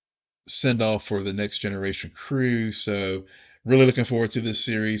send off for the Next Generation crew. So really looking forward to this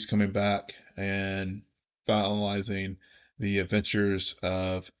series coming back and finalizing the adventures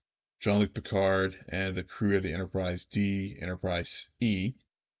of Jean-Luc Picard and the crew of the Enterprise D, Enterprise E.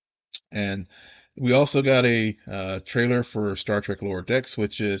 And we also got a trailer for Star Trek Lower Decks,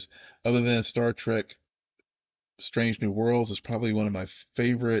 which is, other than Star Trek Strange New Worlds, is probably one of my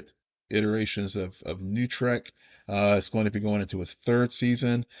favorite iterations of New Trek. It's going to be going into a third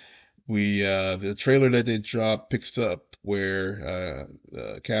season. The trailer that they dropped picks up where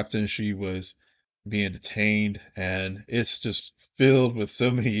Captain, she was being detained, and it's just filled with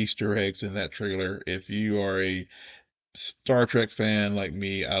so many Easter eggs in that trailer. If you are a Star Trek fan like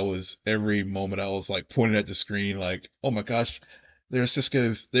me, every moment I was like pointing at the screen, like, oh my gosh, there's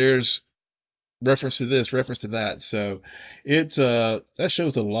Cisco's, there's reference to this, reference to that. So that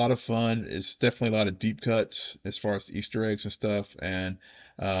show's a lot of fun. It's definitely a lot of deep cuts as far as the Easter eggs and stuff, and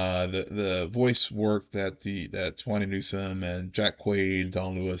the voice work that Tawny Newsome and Jack Quaid,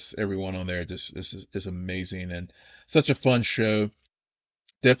 Don Lewis, everyone on there just is amazing, and such a fun show.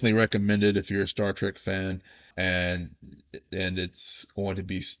 Definitely recommended if you're a Star Trek fan, and it's going to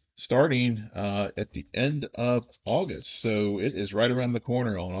be starting at the end of August, so it is right around the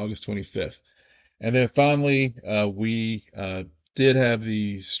corner on August 25th. And then finally, we did have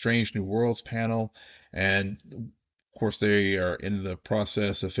the Strange New Worlds panel, and of course they are in the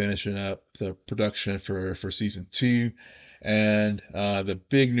process of finishing up the production for season 2. And the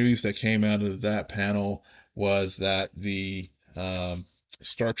big news that came out of that panel was that the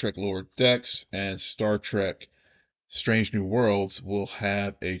Star Trek Lower Decks and Star Trek Strange New Worlds will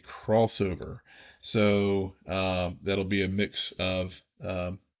have a crossover. So that'll be a mix of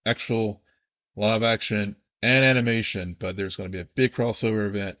actual live action and animation, but there's going to be a big crossover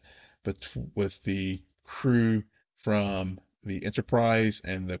event with the crew from the Enterprise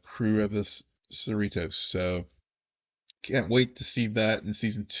and the crew of the Cerritos. So can't wait to see that in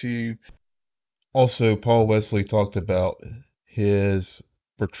season 2. Also, Paul Wesley talked about his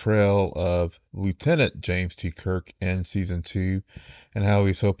portrayal of Lieutenant James T. Kirk in season 2 and how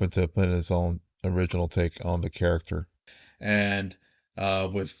he's hoping to put his own original take on the character. And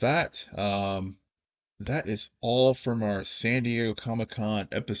with that, that is all from our San Diego Comic-Con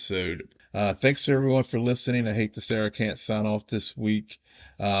episode. Thanks to everyone for listening. I hate to say I can't sign off this week,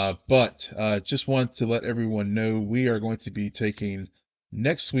 but just want to let everyone know we are going to be taking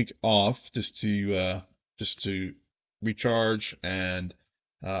next week off just to recharge and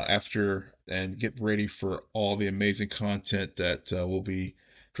after and get ready for all the amazing content that we'll be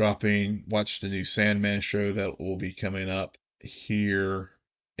dropping. Watch the new Sandman show that will be coming up here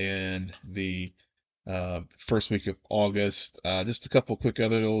in the first week of August. Just a couple quick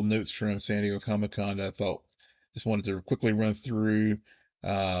other little notes from San Diego Comic Con that I thought just wanted to quickly run through.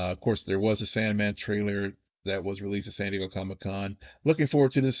 Of course, there was a Sandman trailer that was released at San Diego Comic Con. Looking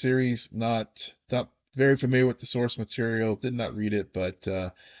forward to the series. Not very familiar with the source material. Did not read it, but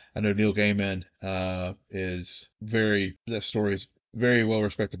I know Neil Gaiman that story is very well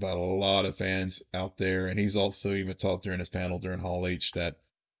respected by a lot of fans out there, and he's also even talked during his panel during Hall H that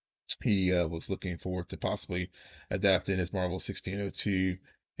he was looking forward to possibly adapting his Marvel 1602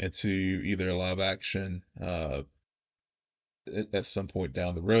 into either a live action at some point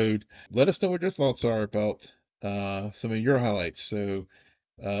down the road. Let us know what your thoughts are about some of your highlights. So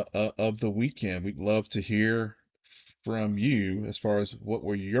of the weekend, we'd love to hear from you as far as what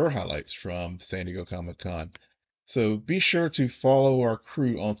were your highlights from San Diego Comic-Con. So be sure to follow our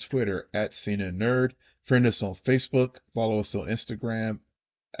crew on Twitter at Scene and Nerd. Friend us on Facebook. Follow us on Instagram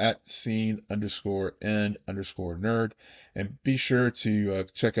at scene_n_nerd. And be sure to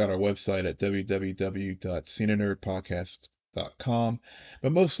check out our website at www.sceneandnerdpodcast.com.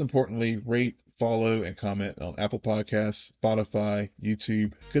 But most importantly, rate, follow, and comment on Apple Podcasts, Spotify,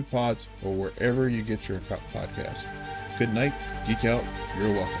 YouTube, Good Pods, or wherever you get your podcast. Good night, geek out,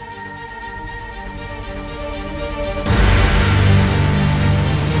 you're welcome.